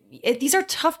 these are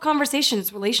tough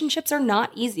conversations. Relationships are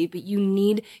not easy, but you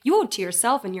owe it to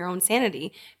yourself and your own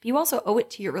sanity, but you also owe it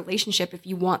to your relationship if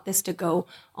you want this to go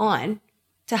on,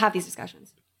 to have these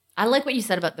discussions. I like what you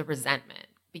said about the resentment,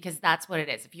 because that's what it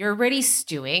is. If you're already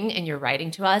stewing and you're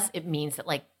writing to us, it means that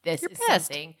like this is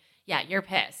something. Yeah, you're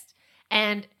pissed.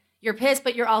 And you're pissed,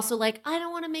 but you're also like, I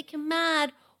don't want to make him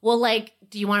mad. Well, like,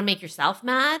 do you want to make yourself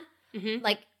mad? Mm-hmm.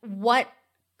 Like, what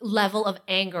level of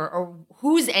anger, or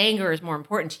whose anger is more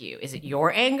important to you? Is it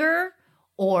your anger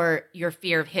or your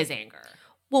fear of his anger?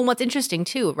 Well, what's interesting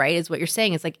too, right, is what you're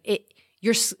saying is like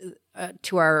you're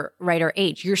to our writer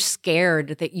age, you're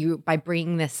scared that by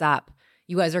bringing this up,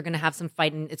 you guys are going to have some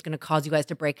fight and it's going to cause you guys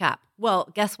to break up. Well,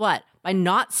 guess what? By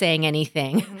not saying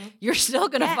anything, you're still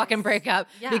going to fucking break up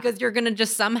because you're going to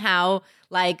just somehow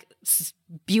like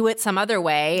spew it some other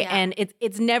way, and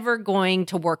it's never going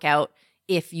to work out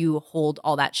if you hold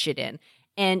all that shit in.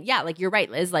 And yeah, like you're right,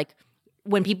 Liz, like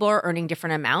when people are earning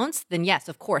different amounts, then yes,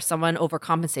 of course, someone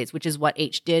overcompensates, which is what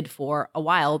H did for a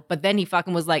while. But then he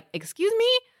fucking was like, excuse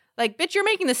me? Like, bitch, you're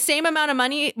making the same amount of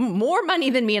money, more money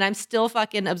than me, and I'm still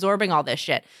fucking absorbing all this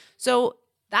shit. So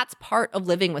that's part of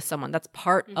living with someone. That's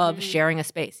part of sharing a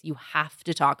space. You have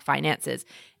to talk finances.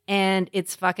 And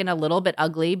it's fucking a little bit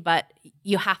ugly, but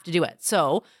you have to do it.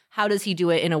 So how does he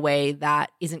do it in a way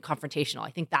that isn't confrontational?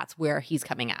 I think that's where he's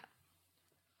coming at.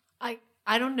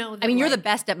 I don't know. I mean, you're the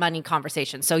best at money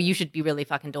conversation, so you should be really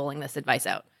fucking doling this advice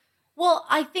out. Well,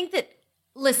 I think that,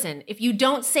 listen, if you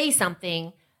don't say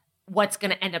something, what's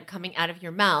going to end up coming out of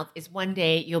your mouth is one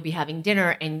day you'll be having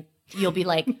dinner and you'll be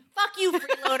like, fuck you,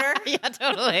 freeloader. Yeah,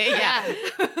 totally. Yeah.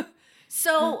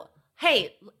 So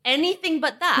hey, anything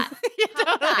but that.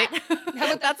 How about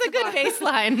that? That's a good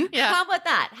baseline. Yeah. How about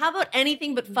that? How about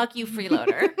anything but fuck you,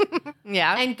 freeloader?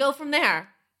 Yeah. And go from there.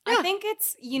 I think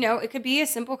it's, it could be a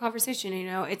simple conversation,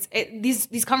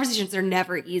 these conversations are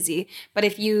never easy. But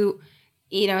if you,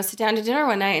 sit down to dinner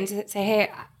one night and say,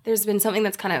 hey, there's been something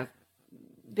that's kind of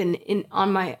been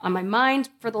on my mind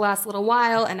for the last little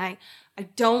while, and I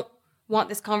don't want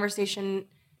this conversation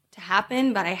to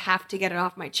happen, but I have to get it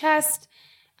off my chest.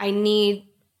 I need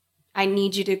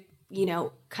you to,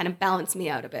 kind of balance me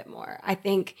out a bit more. I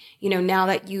think, now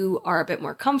that you are a bit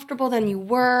more comfortable than you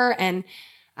were, and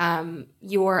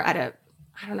you're at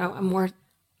a more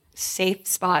safe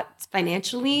spot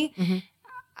financially,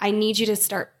 I need you to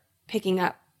start picking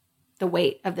up the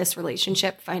weight of this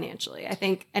relationship financially, I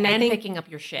think. And picking up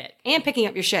your shit. And picking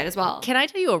up your shit as well. Can I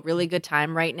tell you a really good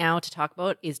time right now to talk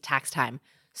about is tax time.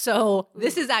 So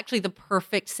this is actually the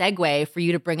perfect segue for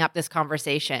you to bring up this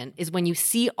conversation, is when you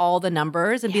see all the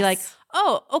numbers and be like,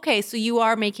 oh, okay, so you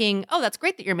are making, that's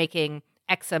great that you're making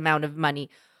X amount of money.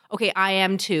 Okay, I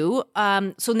am too.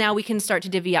 So now we can start to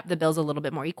divvy up the bills a little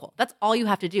bit more equal. That's all you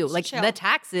have to do. Like, the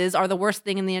taxes are the worst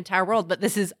thing in the entire world, but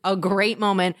this is a great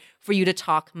moment for you to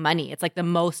talk money. It's like the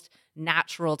most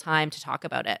natural time to talk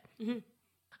about it. Mm-hmm.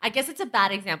 I guess it's a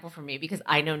bad example for me because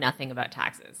I know nothing about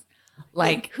taxes.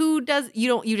 Like, who does?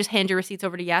 You just hand your receipts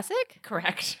over to Yasik?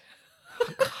 Correct.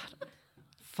 Oh, God.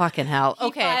 Fucking hell.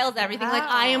 He files everything. Like,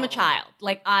 I am a child.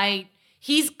 Like,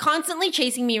 he's constantly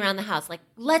chasing me around the house. Like,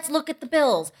 let's look at the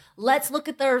bills. Let's look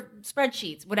at their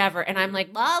spreadsheets, whatever. And I'm like,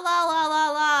 la, la, la,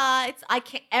 la, la. I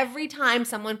can't, every time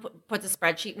someone puts a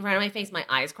spreadsheet in front of my face, my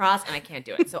eyes cross and I can't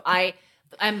do it. So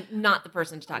I'm not the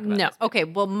person to talk about this. Okay.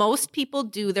 Well, most people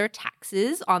do their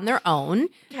taxes on their own.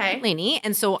 Okay. Lainey.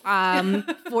 And so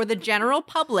for the general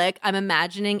public, I'm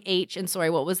imagining H and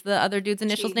what was the other dude's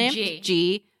initials name?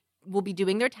 G will be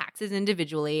doing their taxes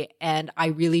individually. And I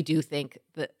really do think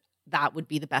that would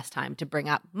be the best time to bring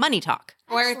up money talk.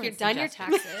 Or if you're done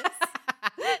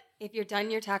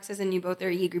your taxes and you both are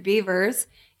eager beavers,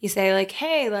 you say like,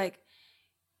 hey, like,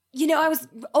 I was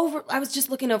just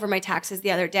looking over my taxes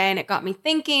the other day and it got me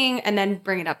thinking, and then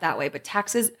bring it up that way. But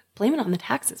taxes, blame it on the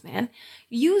taxes, man.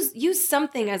 Use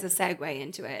something as a segue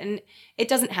into it. And it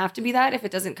doesn't have to be that if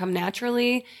it doesn't come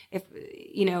naturally. If,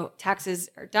 taxes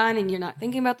are done and you're not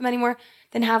thinking about them anymore,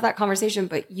 then have that conversation.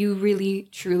 But you really,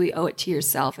 truly owe it to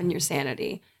yourself and your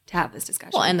sanity to have this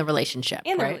discussion. Well, and the relationship.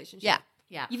 Yeah.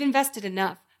 Yeah. You've invested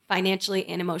enough financially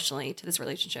and emotionally to this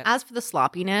relationship. As for the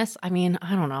sloppiness, I mean,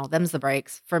 I don't know. Them's the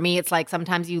breaks. For me, it's like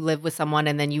sometimes you live with someone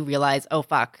and then you realize, oh,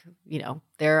 fuck,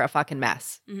 they're a fucking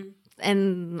mess. Mm-hmm.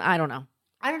 And I don't know.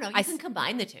 You can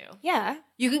combine the two. Yeah.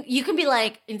 You can be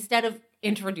like, instead of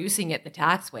introducing it the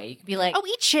tax way, you can be like, oh,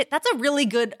 eat shit. That's a really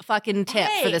good fucking tip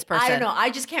for this person. I don't know.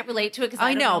 I just can't relate to it because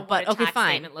I don't know but what a tax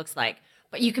statement looks like.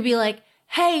 But you could be like,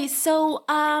 hey, so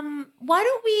why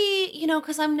don't we,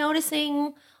 because I'm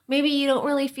noticing maybe you don't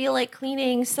really feel like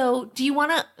cleaning. So do you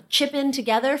want to chip in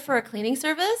together for a cleaning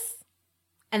service?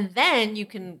 And then you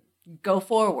can go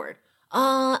forward.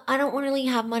 I don't really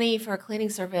have money for a cleaning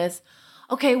service.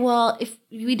 Okay, well, if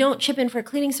we don't chip in for a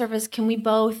cleaning service, can we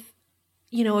both,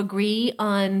 agree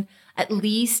on at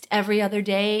least every other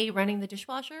day running the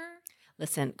dishwasher?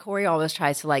 Listen, Corey always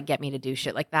tries to get me to do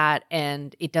shit like that,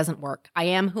 and it doesn't work. I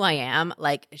am who I am.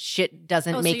 Like, shit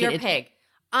doesn't make it. So you're a pig.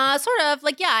 Sort of.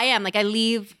 Like, yeah, I am. Like, I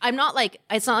leave. I'm not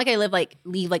it's not like I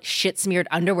leave shit smeared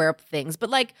underwear things,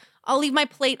 but I'll leave my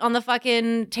plate on the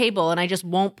fucking table and I just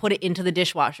won't put it into the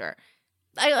dishwasher.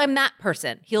 I'm that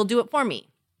person. He'll do it for me.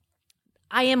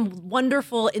 I am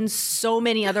wonderful in so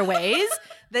many other ways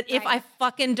that if I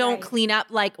fucking don't clean up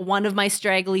one of my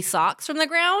straggly socks from the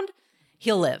ground,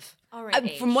 he'll live. All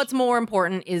right, from what's more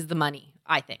important is the money,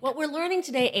 I think. What we're learning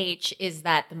today, H, is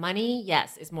that the money,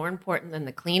 yes, is more important than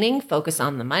the cleaning. Focus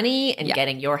on the money and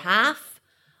getting your half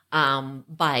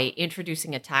by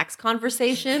introducing a tax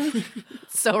conversation.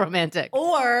 So romantic.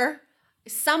 Or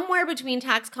somewhere between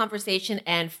tax conversation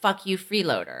and fuck you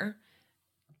freeloader,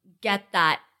 get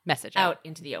that message out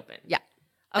into the open. Yeah.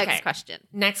 Okay.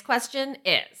 Next question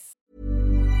is...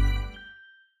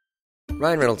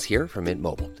 Ryan Reynolds here from Mint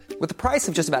Mobile. With the price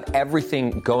of just about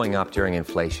everything going up during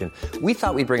inflation, we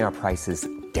thought we'd bring our prices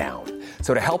down.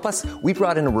 So to help us, we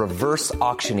brought in a reverse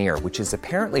auctioneer, which is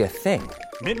apparently a thing.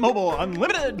 Mint Mobile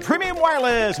Unlimited Premium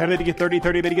Wireless. How to get 30,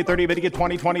 30, bit to get 30, bit to get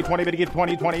 20, 20, 20, bit to get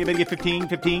 20, 20, bit to get 15,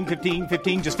 15, 15,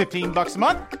 15, just $15 a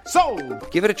month? Sold!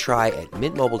 Give it a try at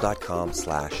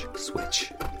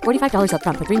mintmobile.com/switch. $45 up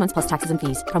front for 3 months plus taxes and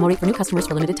fees. Promo rate for new customers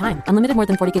for limited time. Unlimited more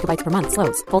than 40 gigabytes per month.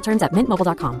 Slows full terms at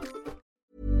mintmobile.com.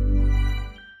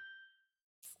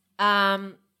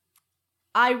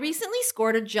 I recently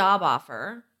scored a job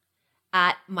offer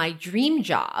at my dream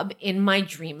job in my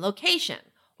dream location.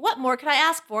 What more could I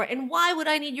ask for, and why would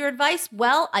I need your advice?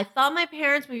 Well, I thought my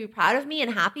parents would be proud of me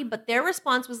and happy, but their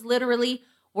response was literally,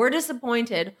 "We're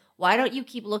disappointed. Why don't you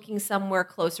keep looking somewhere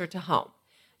closer to home?"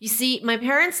 You see, my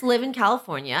parents live in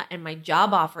California, and my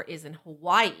job offer is in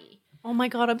Hawaii. Oh my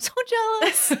God, I'm so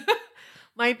jealous.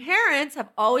 My parents have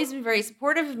always been very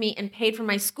supportive of me and paid for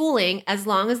my schooling as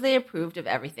long as they approved of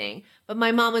everything. But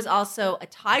my mom was also a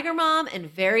tiger mom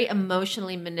and very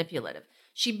emotionally manipulative.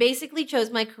 She basically chose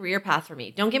my career path for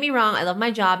me. Don't get me wrong, I love my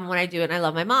job and what I do, and I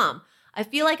love my mom. I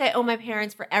feel like I owe my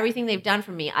parents for everything they've done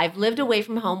for me. I've lived away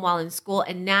from home while in school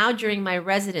and now during my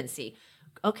residency.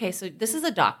 Okay, so this is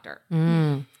a doctor.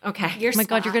 Okay. Oh my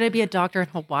God, you're going to be a doctor in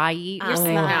Hawaii. I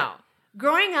know.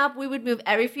 Growing up, we would move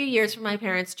every few years for my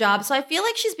parents' job, so I feel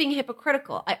like she's being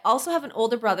hypocritical. I also have an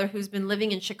older brother who's been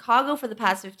living in Chicago for the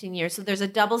past 15 years, so there's a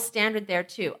double standard there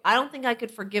too. I don't think I could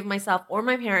forgive myself or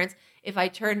my parents if I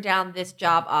turned down this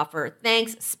job offer.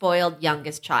 Thanks, spoiled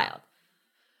youngest child.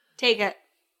 Take it.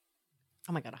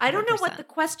 Oh my God, 100%. I don't know what the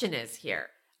question is here.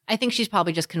 I think she's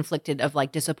probably just conflicted of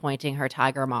like disappointing her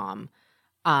tiger mom,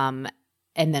 and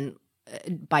then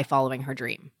by following her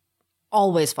dream.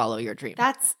 Always follow your dream.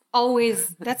 That's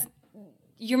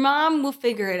your mom will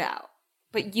figure it out,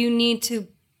 but you need to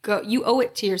go. You owe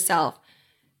it to yourself.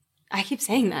 I keep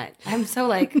saying that. I'm so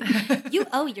like, you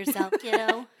owe yourself,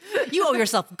 kiddo. You owe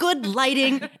yourself good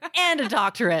lighting and a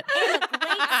doctorate. And a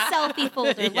great selfie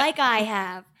folder like I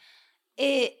have.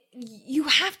 You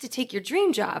have to take your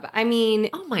dream job. I mean,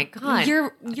 oh my God,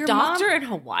 your doctor mom, in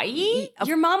Hawaii.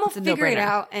 Your mom will It's a figure it no-brainer.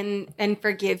 out and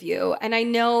forgive you. And I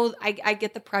know I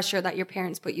get the pressure that your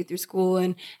parents put you through school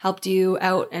and helped you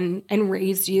out and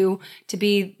raised you to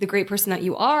be the great person that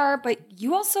you are. But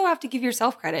you also have to give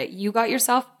yourself credit. You got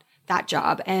yourself that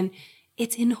job, and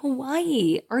it's in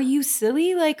Hawaii. Are you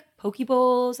silly? Like poke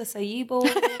bowls, acai bowls.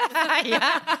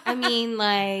 Yeah. I mean,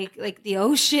 like the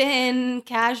ocean,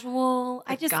 casual.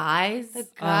 The guys the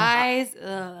guys.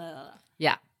 Ugh.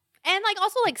 Yeah. And like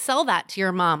also like sell that to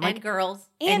your mom. Like and girls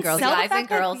And girls, sell the guys fact and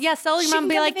that- girls. yeah, sell your She mom. can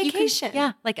Be go on like, you can, vacation.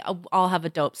 yeah, like I'll have a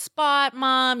dope spot,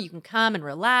 mom. You can come and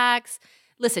relax.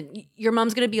 Listen, your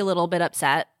mom's gonna be a little bit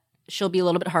upset. She'll be a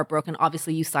little bit heartbroken.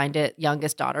 Obviously, you signed it,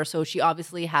 youngest daughter, so she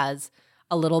obviously has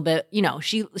a little bit. You know,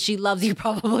 she loves you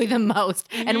probably the most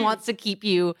and wants to keep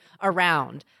you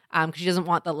around because she doesn't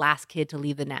want the last kid to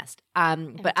leave the nest.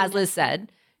 But as Liz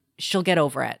said, she'll get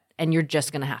over it, and you're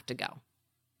just gonna have to go.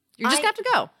 You're just gonna have to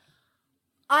go.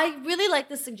 I really like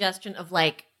the suggestion of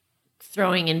like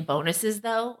throwing in bonuses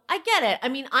though. I get it. I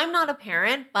mean, I'm not a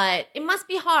parent, but it must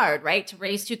be hard, right? To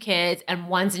raise two kids and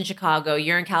one's in Chicago,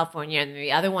 you're in California, and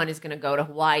the other one is going to go to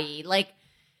Hawaii. Like,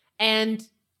 and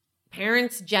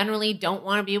parents generally don't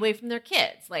want to be away from their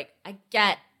kids. Like, I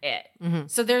get it. Mm-hmm.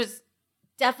 So there's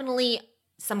definitely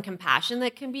some compassion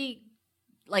that can be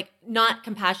like not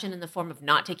compassion in the form of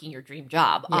not taking your dream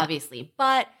job, obviously.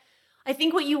 But I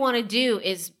think what you want to do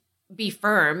is be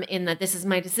firm in that this is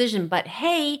my decision, but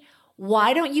hey,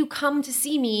 why don't you come to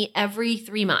see me every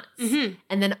 3 months?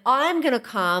 And then I'm going to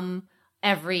come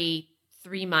every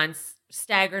 3 months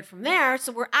staggered from there.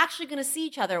 So we're actually going to see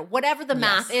each other, whatever the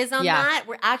math is on Yeah. that.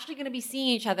 We're actually going to be seeing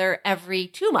each other every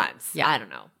 2 months. Yeah. I don't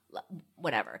know.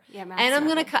 Whatever. Yeah, math's and I'm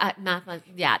not going to cut math.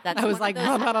 Yeah, that's I was one like,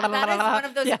 of those, that is one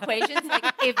of those Yeah. equations.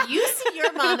 Like if you see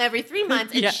your mom every 3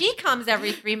 months and Yeah. she comes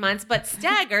every 3 months, but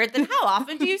staggered, then how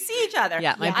often do you see each other?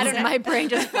 Yeah, I don't know. my brain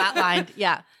just flatlined.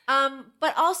 Yeah.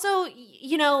 But also,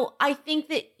 you know, I think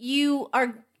that you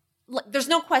are. There's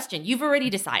no question. You've already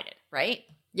decided, right?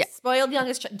 Yeah. Spoiled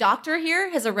youngest doctor here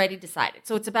has already decided.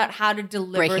 So it's about how to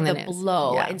deliver Breaking the the news.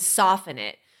 blow Yeah. and soften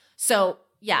it. So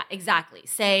yeah, exactly.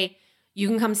 Say you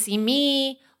can come see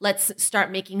me. Let's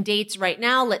start making dates right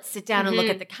now. Let's sit down and look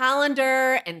at the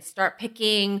calendar and start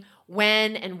picking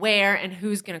when and where and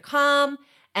who's going to come.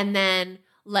 And then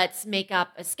let's make up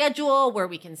a schedule where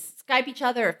we can Skype each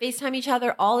other or FaceTime each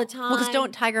other all the time. Well, because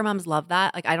don't tiger moms love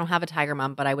that? Like, I don't have a tiger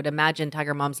mom, but I would imagine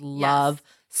tiger moms love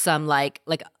some like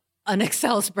an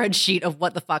Excel spreadsheet of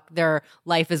what the fuck their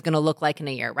life is going to look like in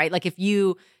a year, right? Like, if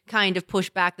you kind of push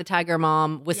back the tiger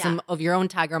mom with some of your own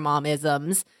tiger mom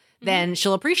isms, then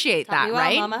she'll appreciate Help that, you out,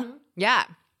 right? mama. Yeah.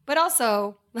 But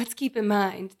also, let's keep in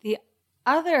mind the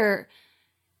other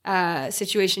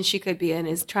situation she could be in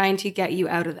is trying to get you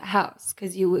out of the house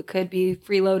because you could be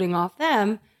freeloading off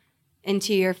them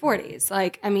into your 40s.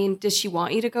 Like, I mean, does she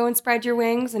want you to go and spread your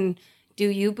wings and do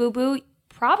you boo-boo?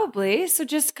 Probably. So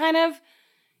just kind of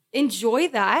enjoy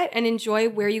that and enjoy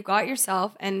where you got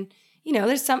yourself. And, you know,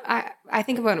 there's some, I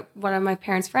think about one of my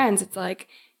parents' friends. It's like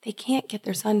they can't get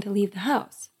their son to leave the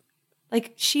house.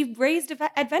 Like, she raised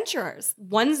adventurers.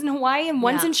 One's in Hawaii and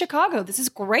one's in Chicago. This is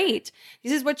great.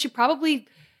 This is what she probably,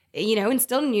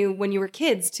 instilled in you when you were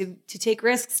kids to take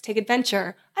risks, take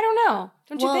adventure. I don't know.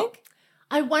 Don't you think?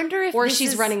 I wonder if or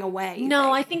she's running away.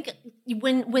 No, I think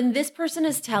when this person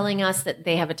is telling us that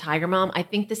they have a tiger mom, I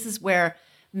think this is where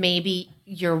maybe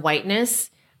your whiteness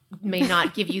may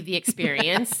not give you the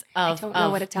experience of. I don't know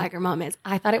what a tiger mom is.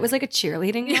 I thought it was like a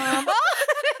cheerleading mom.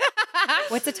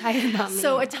 What's a tiger mom mean?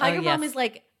 So a tiger mom is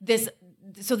like this.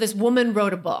 So this woman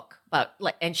wrote a book about,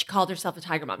 and she called herself a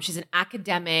tiger mom. She's an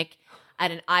academic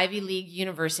at an Ivy League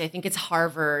university. I think it's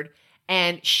Harvard.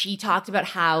 And she talked about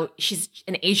how she's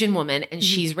an Asian woman and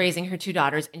she's raising her 2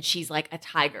 daughters and she's like a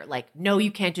tiger. Like, no,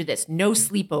 you can't do this. No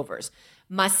sleepovers.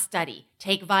 Must study.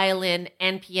 Take violin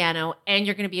and piano, and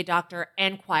you're going to be a doctor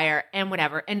and choir and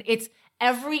whatever. And it's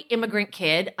every immigrant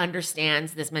kid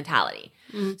understands this mentality.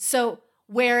 So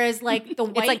whereas like the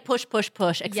white, it's like push, push,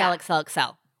 push, excel, excel,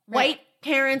 excel. White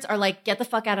parents are like, get the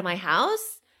fuck out of my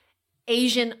house.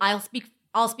 Asian, I'll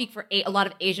speak for a lot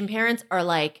of Asian parents are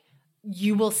like,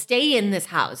 you will stay in this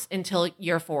house until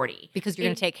you're 40. Because you're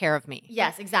going to take care of me.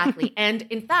 Yes, exactly. And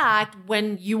in fact,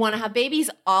 when you want to have babies,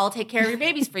 I'll take care of your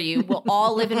babies for you. We'll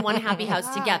all live in one happy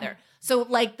house together. So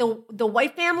like the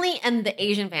white family and the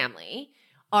Asian family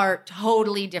are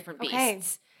totally different beasts. Okay.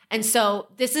 And so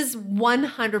this is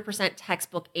 100%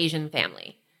 textbook Asian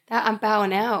family. That I'm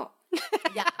bowing out.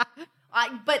 Yeah.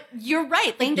 But you're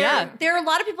right. Like there are a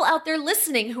lot of people out there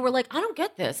listening who are like, I don't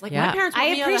get this. Like my parents want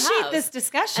I me out of the appreciate house. this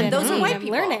discussion. And those are white I'm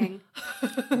people. learning.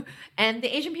 And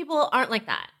the Asian people aren't like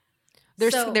that.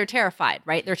 They're terrified,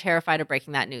 right? They're terrified of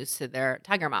breaking that news to their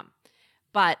tiger mom.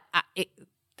 But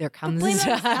there comes Blame a it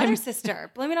on his time. other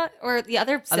sister. Blame it on, or the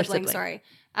other sibling, sibling. sorry.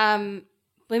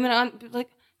 Blame it on, like,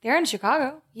 they're in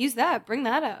Chicago. Use that. Bring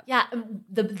that up. Yeah,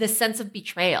 the sense of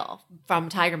betrayal from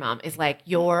Tiger Mom is like,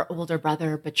 your older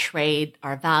brother betrayed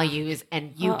our values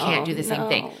and you can't do the same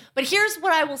thing. But here's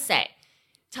what I will say.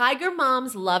 Tiger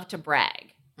moms love to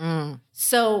brag.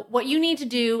 So what you need to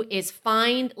do is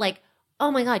find like, oh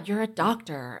my God, you're a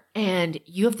doctor and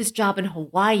you have this job in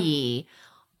Hawaii.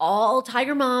 All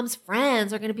Tiger Mom's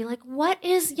friends are going to be like, what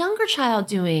is younger child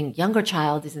doing? Younger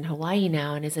child is in Hawaii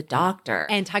now and is a doctor.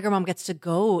 And Tiger Mom gets to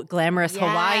go glamorous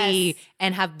Hawaii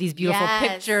and have these beautiful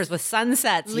pictures with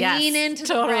sunsets. Lean into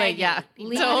the bragging. Yeah.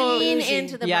 Lean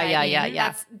into the bragging. Yeah.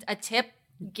 That's a tip.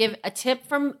 Give a tip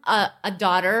from a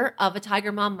daughter of a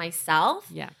Tiger Mom myself.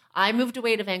 Yeah. I moved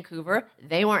away to Vancouver.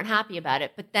 They weren't happy about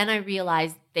it. But then I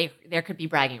realized there could be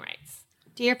bragging rights.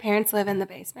 Do your parents live in the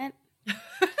basement?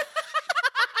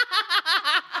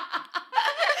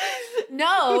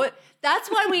 No, that's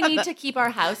why we need to keep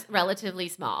our house relatively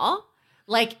small.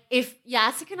 Like if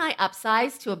Yasik and I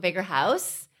upsize to a bigger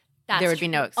house, there would be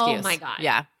no excuse. Oh my God.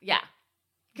 Yeah. Yeah.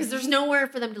 Because there's nowhere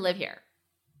for them to live here.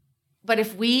 But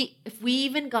if we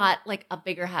even got like a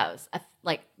bigger house,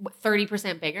 like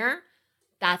 30% bigger,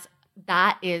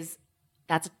 that is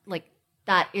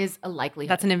a likelihood.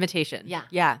 That's an invitation. Yeah.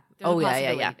 Yeah. There's a Yeah.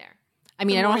 possibility there. I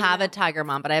mean, The I more don't you have know. a Tiger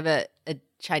Mom, but I have a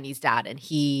Chinese dad, and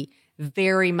he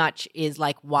very much is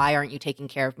like, why aren't you taking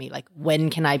care of me? Like, when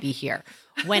can I be here?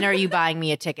 When are you buying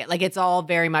me a ticket? Like, it's all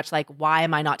very much like, why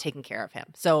am I not taking care of him?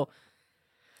 So,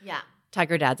 Yeah.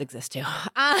 Tiger dads exist too.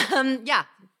 Yeah.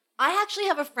 I actually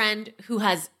have a friend who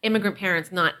has immigrant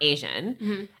parents, not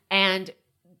Asian, and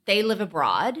they live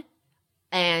abroad.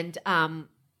 And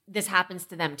this happens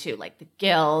to them too, like the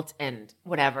guilt and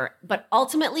whatever. But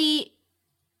ultimately,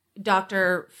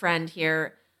 doctor friend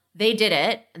here, they did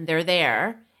it and they're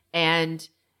there. And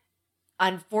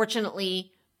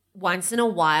unfortunately, once in a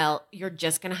while, you're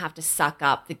just going to have to suck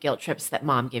up the guilt trips that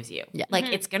mom gives you. Yeah. Like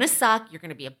it's going to suck. You're going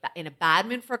to be in a bad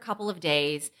mood for a couple of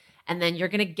days. And then you're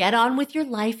going to get on with your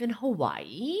life in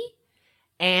Hawaii.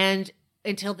 And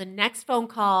until the next phone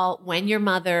call, when your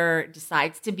mother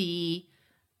decides to be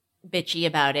bitchy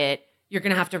about it, you're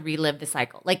going to have to relive the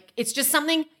cycle. Like it's just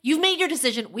something, you've made your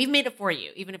decision. We've made it for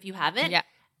you, even if you haven't. Yeah.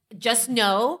 Just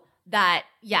know that,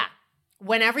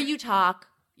 whenever you talk,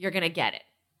 you're going to get it.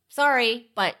 Sorry,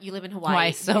 but you live in Hawaii.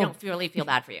 Hawaii, so- we don't really feel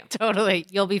bad for you. Totally.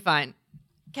 You'll be fine.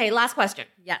 Okay, last question.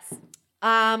 Yes.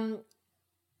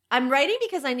 I'm writing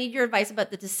because I need your advice about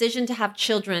the decision to have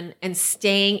children and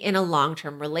staying in a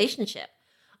long-term relationship.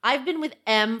 I've been with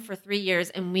M for 3 years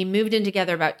and we moved in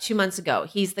together about 2 months ago.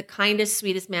 He's the kindest,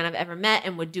 sweetest man I've ever met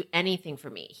and would do anything for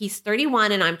me. He's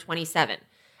 31 and I'm 27.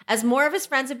 As more of his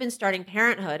friends have been starting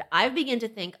parenthood, I've begun to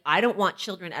think I don't want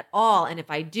children at all, and if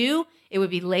I do, it would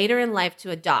be later in life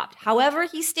to adopt. However,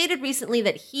 he stated recently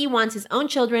that he wants his own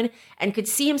children and could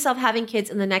see himself having kids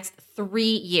in the next 3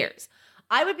 years.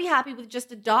 I would be happy with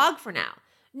just a dog for now.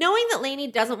 Knowing that Lainey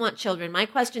doesn't want children, my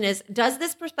question is, does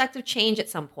this perspective change at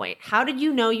some point? How did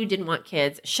you know you didn't want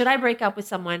kids? Should I break up with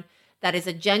someone that is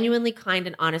a genuinely kind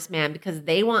and honest man because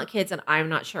they want kids and I'm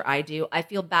not sure I do? I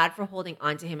feel bad for holding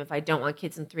on to him if I don't want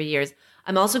kids in 3 years.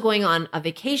 I'm also going on a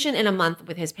vacation in a month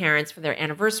with his parents for their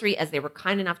anniversary as they were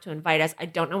kind enough to invite us. I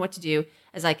don't know what to do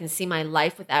as I can see my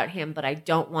life without him, but I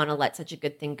don't want to let such a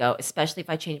good thing go, especially if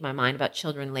I change my mind about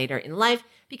children later in life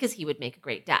because he would make a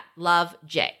great dad. Love,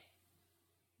 Jay.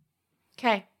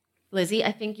 Okay. Lizzie,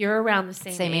 I think you're around the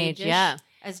same age, yeah,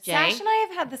 as Jay. Sash and I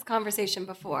have had this conversation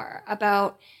before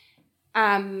about,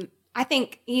 I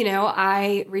think, you know,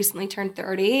 I recently turned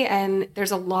 30 and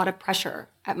there's a lot of pressure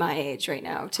at my age right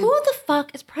now. Who the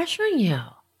fuck is pressuring you?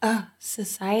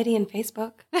 Society and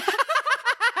Facebook.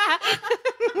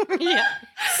 Yeah.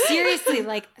 Seriously,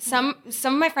 like some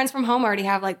of my friends from home already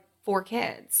have like 4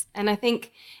 kids. And I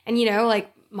think, and you know,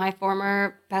 like my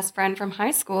former best friend from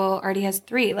high school already has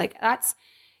 3. Like that's,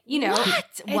 you know,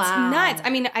 it's nuts. I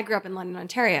mean, I grew up in London,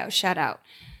 Ontario. Shout out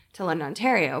to London,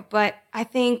 Ontario. But I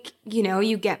think, you know,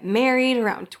 you get married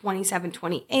around 27,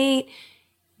 28,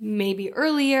 maybe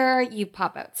earlier, you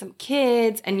pop out some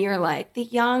kids and you're like the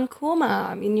young, cool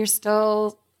mom and you're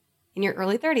still in your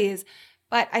early 30s.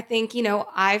 But I think, you know,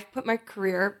 I've put my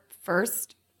career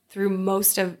first through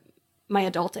most of my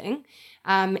adulting.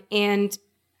 And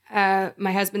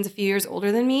my husband's a few years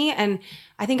older than me. And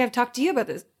I think I've talked to you about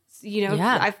this. You know,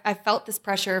 Yeah. I've felt this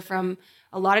pressure from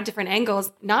a lot of different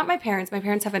angles. Not my parents. My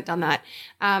parents haven't done that.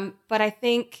 But I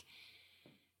think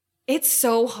it's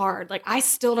so hard. Like, I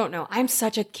still don't know. I'm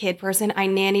such a kid person. I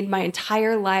nannied my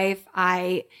entire life.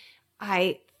 I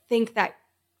think that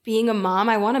being a mom,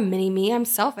 I want a mini me. I'm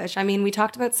selfish. I mean, we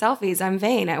talked about selfies. I'm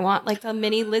vain. I want like the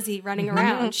mini Lizzie running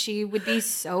around. She would be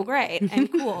so great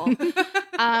and cool.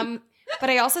 But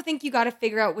I also think you got to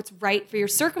figure out what's right for your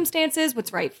circumstances,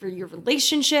 what's right for your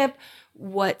relationship,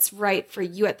 what's right for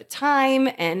you at the time,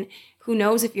 and who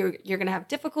knows if you're going to have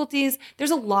difficulties. There's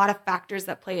a lot of factors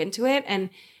that play into it, and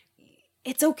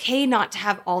it's okay not to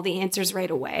have all the answers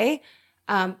right away.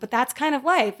 But that's kind of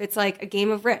life. It's like a game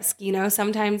of risk. You know,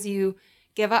 sometimes you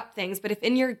give up things, but if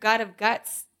in your gut of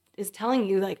guts is telling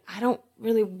you like, I don't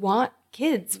really want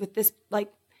kids with this,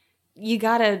 like, you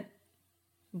gotta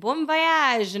bon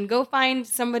voyage and go find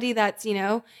somebody that's, you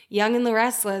know, young and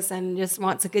restless and just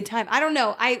wants a good time. I don't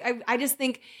know. I just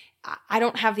think I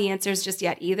don't have the answers just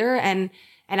yet either. And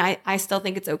I still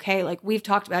think it's okay. Like, we've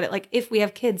talked about it, like if we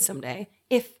have kids someday,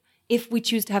 if we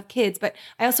choose to have kids, but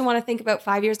I also want to think about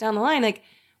 5 years down the line, like,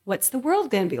 what's the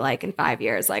world going to be like in 5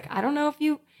 years? Like, I don't know if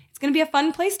it's going to be a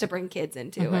fun place to bring kids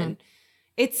into. Mm-hmm. And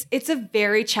it's a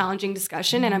very challenging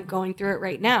discussion, and I'm going through it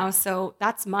right now. So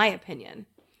that's my opinion.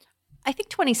 I think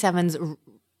 27's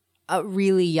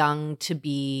really young to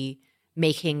be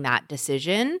making that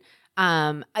decision.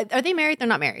 Are they married? They're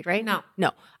not married, right?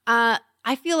 No.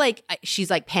 I feel like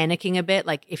she's like panicking a bit,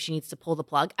 like if she needs to pull the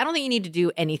plug. I don't think you need to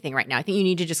do anything right now. I think you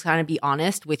need to just kind of be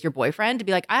honest with your boyfriend to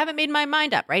be like, I haven't made my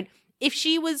mind up, right? If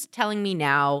she was telling me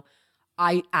now,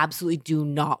 I absolutely do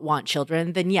not want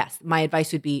children, then yes, my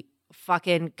advice would be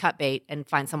fucking cut bait and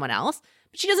find someone else.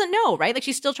 But she doesn't know, right? Like,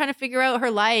 she's still trying to figure out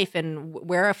her life and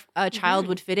where a child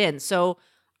would fit in. So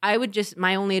I would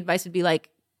my only advice would be like,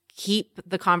 keep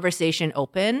the conversation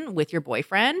open with your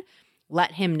boyfriend.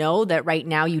 Let him know that right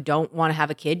now you don't want to have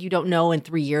a kid. You don't know in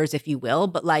 3 years if you will,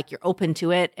 but like, you're open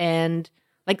to it. And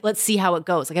like, let's see how it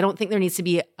goes. Like, I don't think there needs to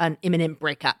be an imminent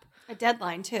breakup. A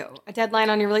deadline too. A deadline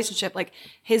on your relationship. Like,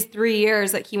 his 3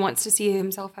 years, like, he wants to see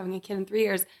himself having a kid in 3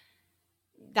 years.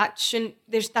 That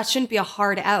shouldn't be a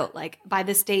hard out. Like, by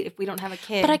this date, if we don't have a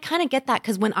kid. But I kind of get that,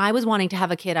 because when I was wanting to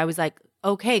have a kid, I was like,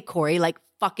 okay, Corey, like,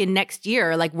 fucking next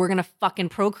year, like, we're gonna fucking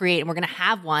procreate and we're gonna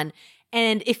have one.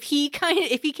 And if he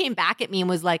came back at me and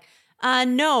was like,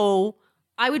 no,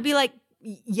 I would be like,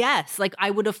 yes. Like, I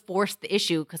would have forced the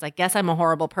issue, because I guess I'm a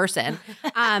horrible person.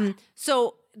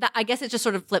 So that, I guess it just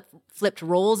sort of flipped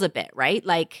roles a bit, right?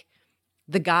 Like,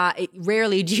 the guy,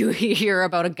 rarely do you hear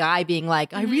about a guy being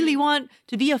like, I really want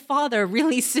to be a father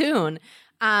really soon.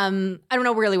 I don't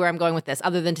know really where I'm going with this,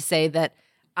 other than to say that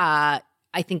I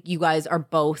think you guys are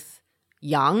both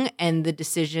young and the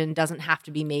decision doesn't have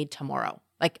to be made tomorrow.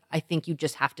 Like, I think you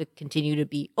just have to continue to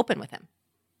be open with him.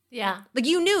 Yeah. Like,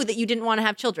 you knew that you didn't want to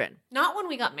have children. Not when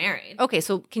we got married. Okay,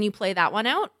 so can you play that one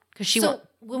out? Because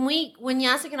when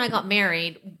Jacek and I got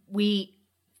married, we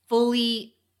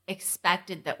fully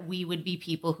expected that we would be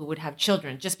people who would have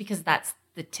children, just because that's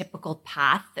the typical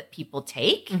path that people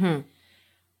take. Mm-hmm.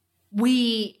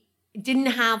 We didn't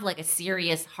have like a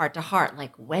serious heart-to-heart,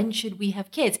 like, when should we have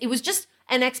kids? It was just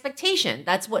an expectation.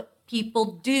 That's what people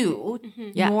do.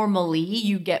 Yeah. Normally,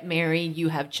 you get married, you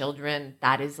have children,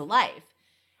 that is a life.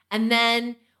 And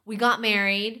then we got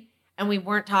married and we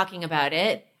weren't talking about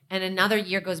it. And another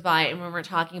year goes by and we weren't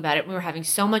talking about it. We were having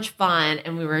so much fun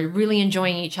and we were really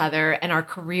enjoying each other and our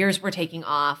careers were taking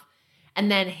off. And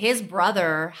then his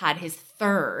brother had his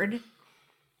third.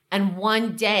 And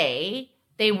one day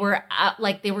they were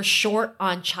short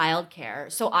on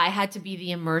childcare. So I had to be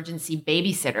the emergency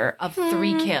babysitter of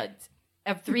three kids.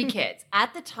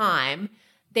 At the time,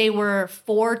 they were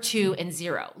 4, 2, and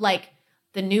 0. Like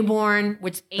the newborn,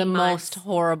 which 8 The months. most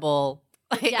horrible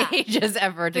ages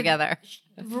ever together.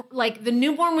 Like the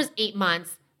newborn was 8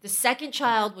 months. The second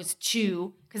child was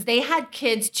 2 because they had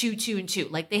kids 2, 2, and 2.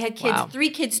 Like they had kids, Wow. 3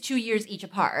 kids 2 years each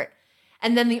apart.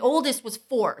 And then the oldest was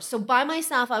 4. So by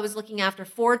myself, I was looking after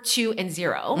 4, 2, and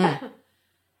 0.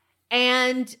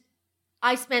 And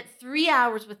I spent 3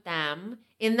 hours with them.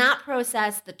 In that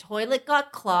process, the toilet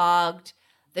got clogged,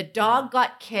 the dog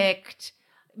got kicked,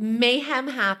 mayhem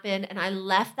happened, and I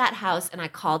left that house and I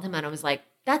called him and I was like,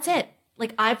 that's it.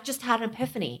 Like, I've just had an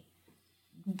epiphany.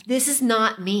 This is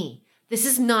not me. This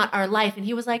is not our life. And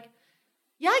he was like,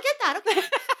 yeah, I get that. Okay.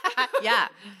 Yeah.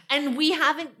 And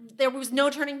there was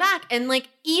no turning back. And like,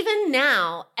 even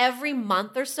now, every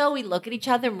month or so, we look at each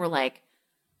other and we're like,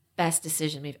 best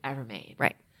decision we've ever made.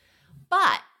 Right.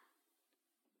 But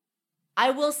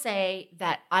I will say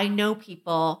that I know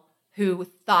people who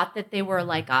thought that they were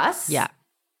like us. Yeah.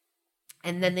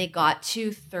 And then they got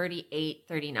to 38,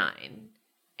 39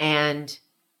 and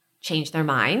changed their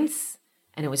minds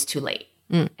and it was too late.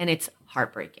 And it's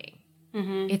heartbreaking.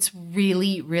 It's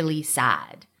really, really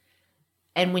sad.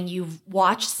 And when you've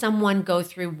watched someone go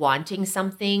through wanting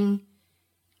something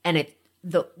and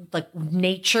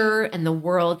nature and the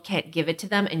world can't give it to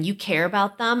them and you care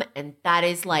about them, and that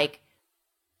is like,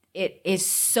 it is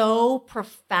so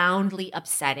profoundly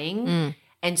upsetting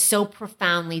and so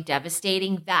profoundly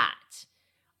devastating that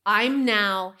I'm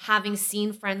now, having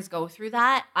seen friends go through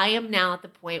that, I am now at the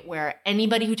point where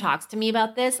anybody who talks to me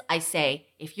about this, I say,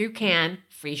 if you can,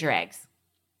 freeze your eggs.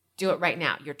 Do it right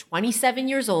now. You're 27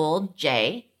 years old,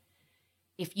 Jay.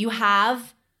 If you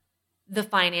have the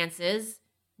finances,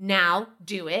 now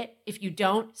do it. If you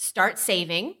don't, start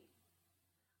saving.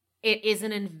 It is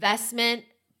an investment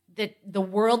that the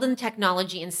world and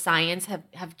technology and science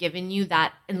have given you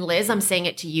that. And Liz, I'm saying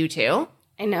it to you too.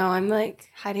 I know. I'm like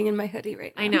hiding in my hoodie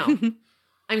right now. I know.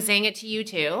 I'm saying it to you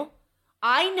too.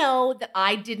 I know that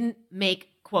I didn't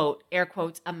make, quote, air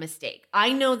quotes, a mistake.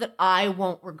 I know that I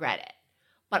won't regret it.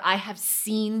 But I have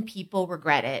seen people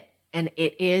regret it, and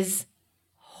it is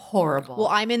horrible. Well,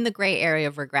 I'm in the gray area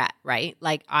of regret, right?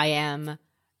 Like I am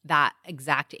that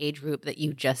exact age group that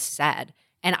you just said.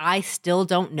 And I still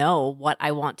don't know what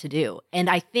I want to do. And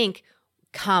I think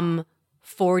come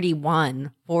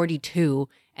 41, 42,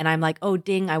 and I'm like, oh,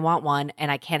 ding, I want one and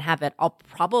I can't have it.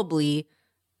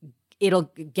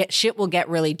 Shit will get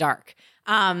really dark.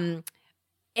 And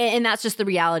that's just the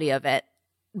reality of it.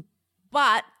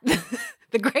 But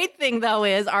the great thing though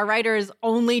is our writer is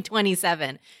only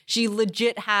 27. She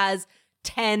legit has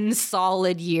 10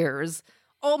 solid years,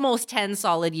 almost 10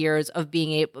 solid years of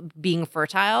being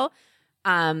fertile.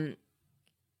 But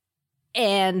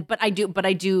I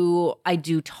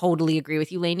do totally agree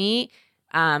with you, Lainey,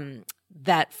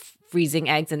 that freezing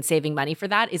eggs and saving money for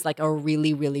that is like a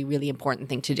really, really, really important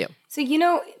thing to do. So,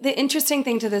 the interesting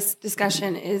thing to this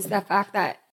discussion is the fact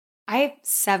that I have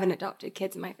 7 adopted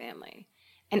kids in my family.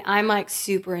 And I'm like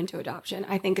super into adoption.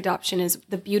 I think adoption is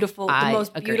the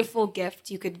most beautiful gift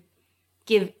you could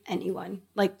give anyone.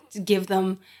 Like to give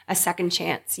them a second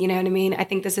chance. You know what I mean? I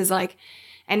think this is like,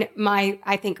 and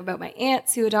I think about my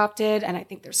aunts who adopted, and I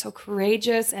think they're so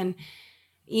courageous, and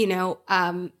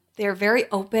they're very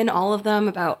open, all of them,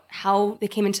 about how they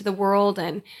came into the world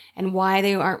and why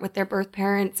they aren't with their birth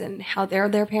parents and how they're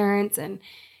their parents and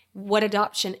what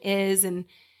adoption is. And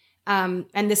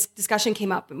this discussion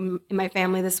came up in my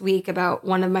family this week about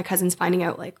one of my cousins finding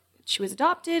out like she was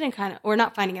adopted and kind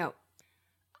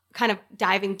of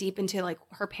diving deep into like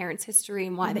her parents' history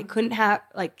and why they couldn't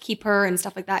keep her and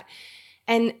stuff like that.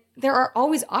 And there are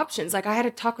always options. Like I had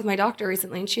a talk with my doctor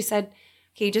recently and she said,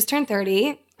 okay, you just turned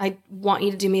 30. I want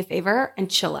you to do me a favor and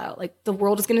chill out. Like the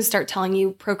world is going to start telling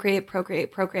you procreate,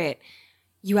 procreate, procreate.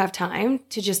 You have time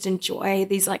to just enjoy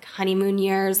these like honeymoon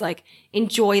years, like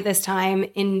enjoy this time,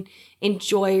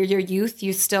 enjoy your youth.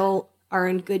 You still are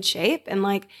in good shape. And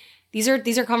like, these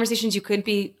are conversations you could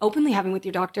be openly having with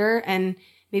your doctor. And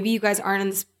maybe you guys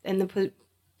aren't in the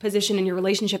position in your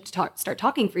relationship to start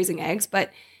talking freezing eggs,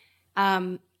 but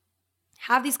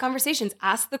have these conversations,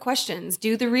 ask the questions,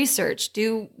 do the research,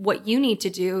 do what you need to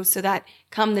do so that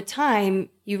come the time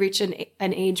you reach an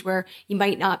age where you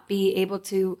might not be able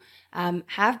to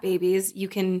have babies, you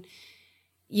can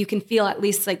feel at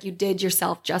least like you did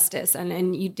yourself justice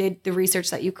and you did the research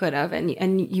that you could have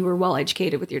and you were well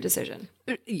educated with your decision.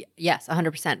 Yes,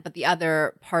 100%. But the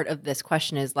other part of this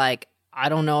question is like, I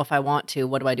don't know if I want to.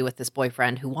 What do I do with this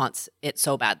boyfriend who wants it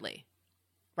so badly?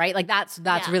 Right? Like that's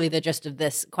really the gist of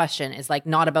this question, is like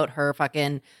not about her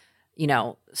fucking,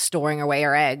 storing away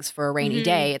her eggs for a rainy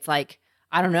day. It's like,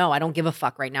 I don't know. I don't give a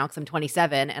fuck right now because I'm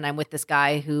 27 and I'm with this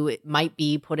guy who might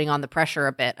be putting on the pressure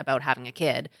a bit about having a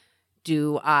kid.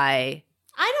 Do I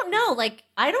don't know. Like,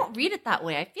 I don't read it that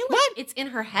way. I feel like it's in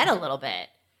her head a little bit.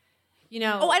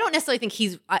 Oh, I don't necessarily think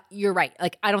he's, you're right.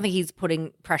 Like, I don't think he's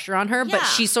putting pressure on her, but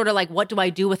she's sort of like, what do I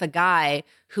do with a guy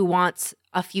who wants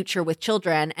a future with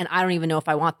children? And I don't even know if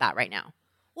I want that right now.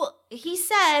 Well, he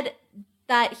said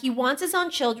that he wants his own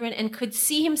children and could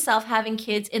see himself having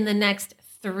kids in the next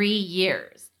 3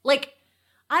 years. Like,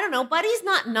 I don't know. Buddy's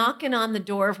not knocking on the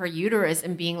door of her uterus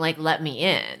and being like, let me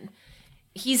in.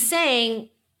 He's saying,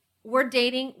 we're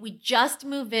dating. We just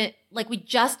moved in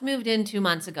 2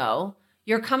 months ago.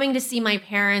 You're coming to see my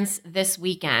parents this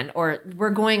weekend, or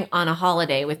we're going on a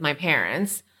holiday with my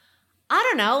parents. I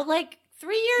don't know, like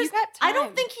 3 years. You got time. I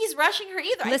don't think he's rushing her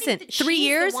either. Listen, I think that 3 she's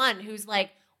years? the one who's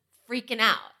like freaking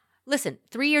out. Listen,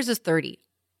 3 years is 30.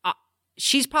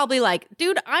 She's probably like,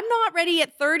 dude, I'm not ready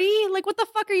at 30. Like, what the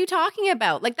fuck are you talking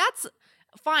about? Like, that's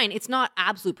fine. It's not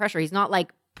absolute pressure. He's not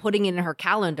like putting it in her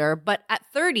calendar. But at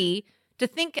 30, to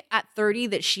think at 30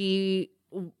 that she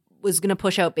was going to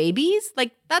push out babies,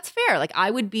 like, that's fair. Like,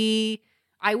 I would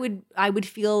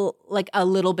feel like a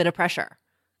little bit of pressure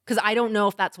because I don't know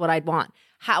if that's what I'd want.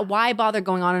 Why bother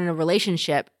going on in a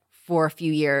relationship for a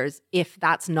few years if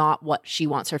that's not what she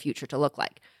wants her future to look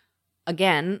like?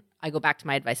 Again, I go back to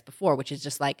my advice before, which is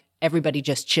just like, everybody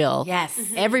just chill. Yes.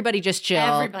 Everybody just chill.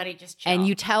 Everybody just chill. And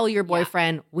you tell your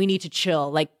boyfriend, we need to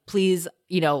chill. Like, please,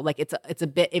 like it's a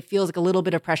bit, it feels like a little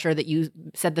bit of pressure that you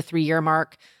said the 3 year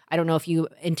mark. I don't know if you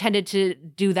intended to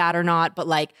do that or not, but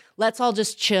like, let's all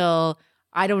just chill.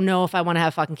 I don't know if I want to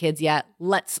have fucking kids yet.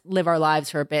 Let's live our lives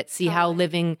for a bit, see how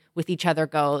living with each other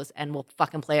goes, and we'll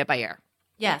fucking play it by ear.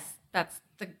 Yes,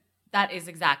 that is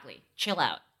exactly. Chill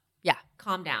out. Yeah.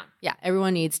 Calm down. Yeah.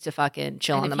 Everyone needs to fucking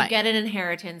chill on the mic. If you get an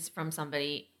inheritance from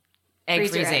somebody, egg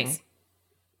freezing,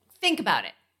 think about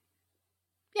it.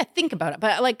 Yeah, think about it.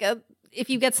 But like, if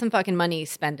you get some fucking money,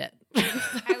 spend it.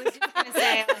 I was just going to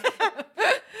say,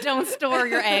 Don't store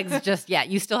your eggs just yet.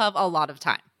 You still have a lot of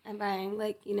time. I'm buying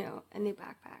a new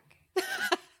backpack.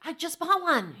 I just bought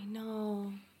one. I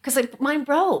know. Because mine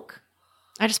broke.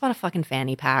 I just bought a fucking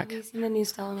fanny pack. Have you seen the new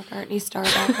Stella McCartney star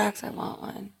backpacks? I want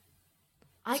one.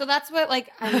 So that's what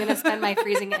I'm going to spend my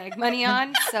freezing egg money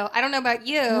on. So I don't know about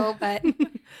you, but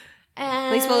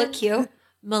at least we'll look cute.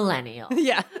 Millennial.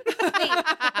 Yeah. Wait,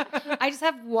 I just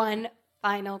have one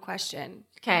final question.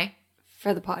 Okay.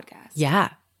 For the podcast.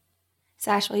 Yeah.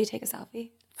 Sash, will you take a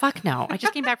selfie? Fuck no. I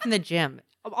just came back from the gym.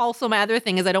 Also, my other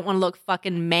thing is I don't want to look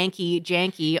fucking manky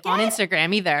janky on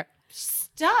Instagram either.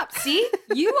 Stop. See?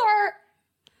 You are...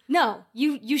 No,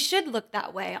 you should look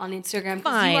that way on Instagram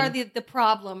because you are the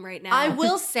problem right now. I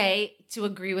will say, to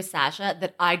agree with Sasha,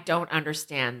 that I don't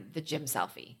understand the gym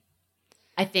selfie.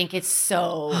 I think it's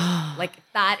so like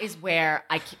that is where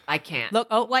I can't. Look,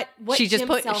 what she just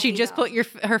put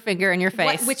her finger in your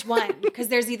face. Which one? Because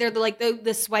there's either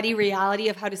the sweaty reality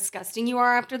of how disgusting you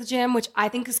are after the gym, which I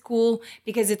think is cool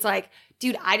because it's like,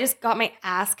 dude, I just got my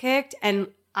ass kicked and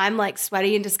I'm like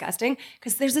sweaty and disgusting.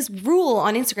 Because there's this rule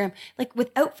on Instagram, like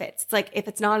with outfits. It's like if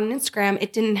it's not on Instagram,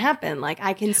 it didn't happen. Like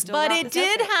I can still. But it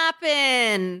did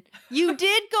happen. You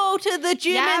did go to the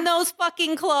gym in those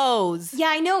fucking clothes. Yeah,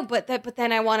 I know. But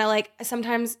then I want to like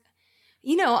sometimes,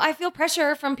 I feel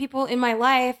pressure from people in my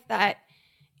life that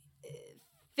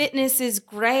fitness is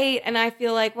great. And I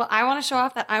feel like, well, I want to show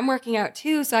off that I'm working out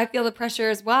too. So I feel the pressure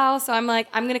as well. So I'm like,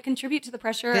 I'm going to contribute to the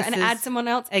pressure and add someone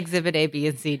else. Exhibit A, B,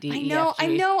 and C, D, E, F, G. I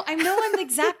know. I'm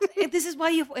exactly. This is why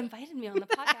you invited me on the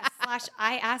podcast. /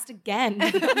 I asked again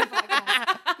to be on the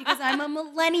podcast because I'm a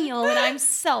millennial and I'm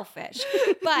selfish.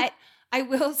 But I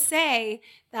will say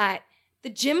that the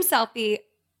gym selfie,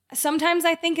 sometimes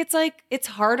I think it's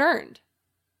hard earned.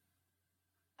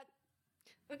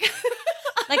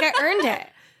 Like I earned it.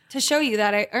 To show you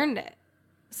that I earned it.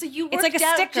 So you worked it's like a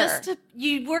out sticker.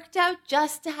 You worked out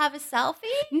just to have a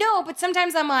selfie? No, but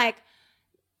sometimes I'm like,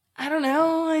 I don't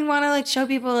know. I want to like show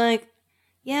people like,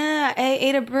 yeah, I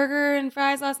ate a burger and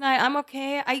fries last night. I'm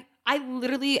okay. I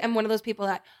literally am one of those people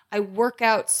that I work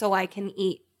out so I can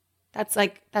eat. That's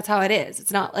how it is.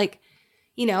 It's not like,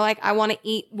 like I want to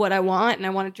eat what I want and I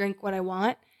want to drink what I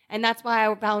want. And that's why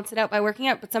I balance it out by working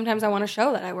out. But sometimes I want to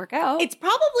show that I work out. It's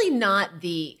probably not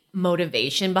the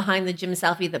motivation behind the gym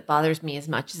selfie that bothers me as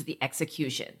much as the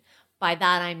execution. By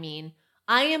that, I mean,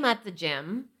 I am at the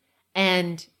gym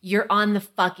and you're on the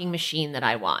fucking machine that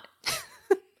I want.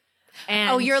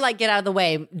 And you're like, get out of the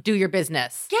way, do your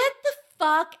business. Get the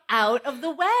fuck out of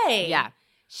the way. Yeah.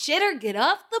 Shit or get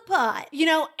off the pot. You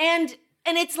know, and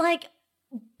it's like,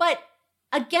 but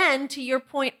again, to your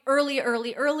point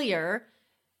earlier,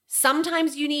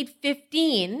 sometimes you need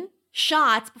 15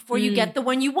 shots before you get the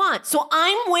one you want. So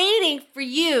I'm waiting for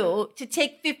you to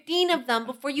take 15 of them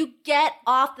before you get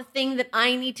off the thing that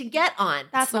I need to get on.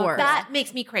 That's the worst. That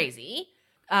makes me crazy.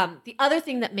 The other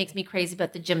thing that makes me crazy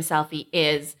about the gym selfie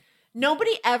is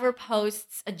nobody ever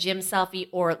posts a gym selfie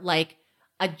or like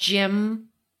a gym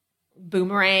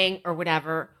boomerang or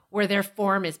whatever where their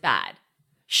form is bad.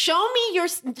 Show me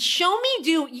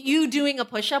you doing a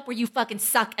push-up where you fucking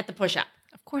suck at the push-up.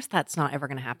 Of course that's not ever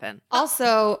going to happen.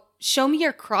 Also, show me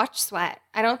your crotch sweat.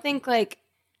 I don't think like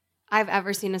I've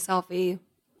ever seen a selfie.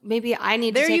 Maybe I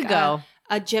need to take a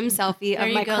gym selfie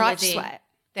of my crotch sweat.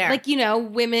 There. Like, you know,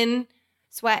 women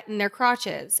sweat in their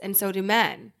crotches and so do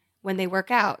men when they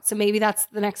work out. So maybe that's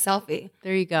the next selfie.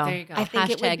 There you go. I think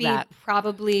it would be that.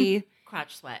 probably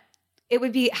Crotch sweat. it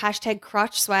would be hashtag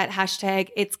crotch sweat, hashtag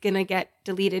it's going to get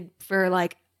deleted for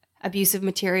like abusive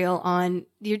material on,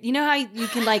 you know how you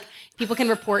can like, people can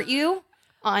report you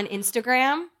on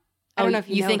Instagram? I don't know if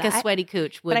you know think that. a sweaty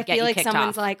cooch would But I get feel you like kicked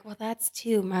someone's off. like, well, that's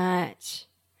too much.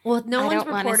 Well, no I one's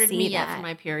don't wanna reported see me yet that. for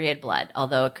my period blood,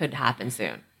 although it could happen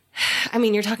soon. I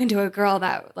mean, you're talking to a girl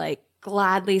that like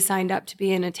gladly signed up to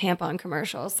be in a tampon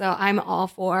commercial. So I'm all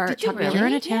for Did you talking really? You're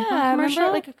in a tampon tampon commercial?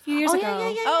 Remember, like a few years ago.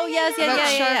 Oh, yes, About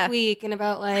Shark Week and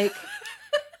about like,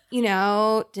 you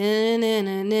know,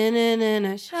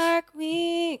 Shark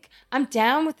Week. I'm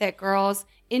down with it, girls.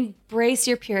 Embrace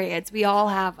your periods. We all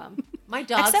have them. My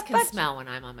dogs Except can for- smell when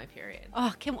I'm on my period.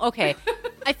 Oh, okay.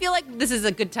 I feel like this is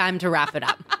a good time to wrap it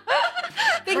up.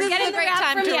 We're getting a great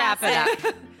time to wrap it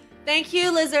up. Thank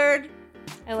you, Lizard.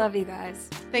 I love you guys.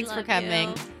 Thanks for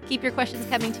coming. Keep your questions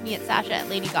coming to me at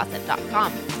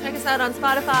sasha@ladygossip.com. Check us out on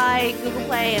Spotify, Google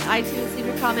Play, and iTunes. Leave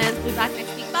your comments. We'll be back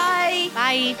next week. Bye.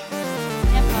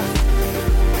 Bye.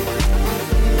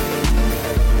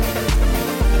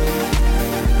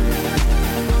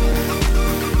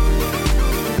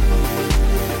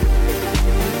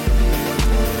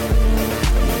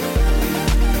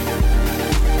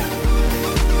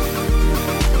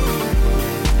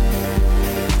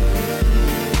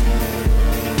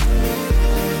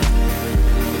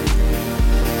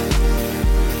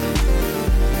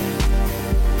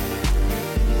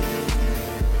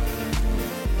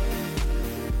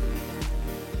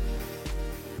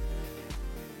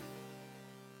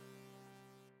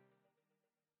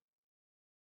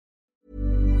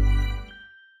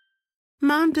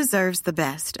 Mom deserves the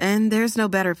best, and there's no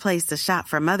better place to shop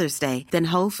for Mother's Day than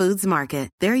Whole Foods Market.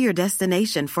 They're your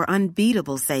destination for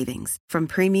unbeatable savings, from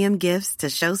premium gifts to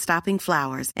show-stopping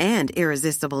flowers and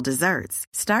irresistible desserts.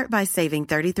 Start by saving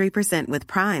 33% with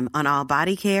Prime on all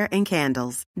body care and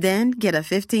candles. Then get a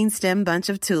 15-stem bunch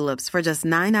of tulips for just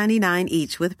 $9.99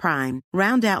 each with Prime.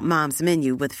 Round out Mom's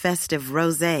menu with festive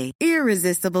rosé,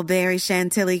 irresistible berry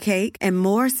chantilly cake, and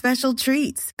more special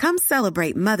treats. Come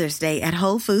celebrate Mother's Day at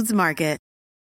Whole Foods Market.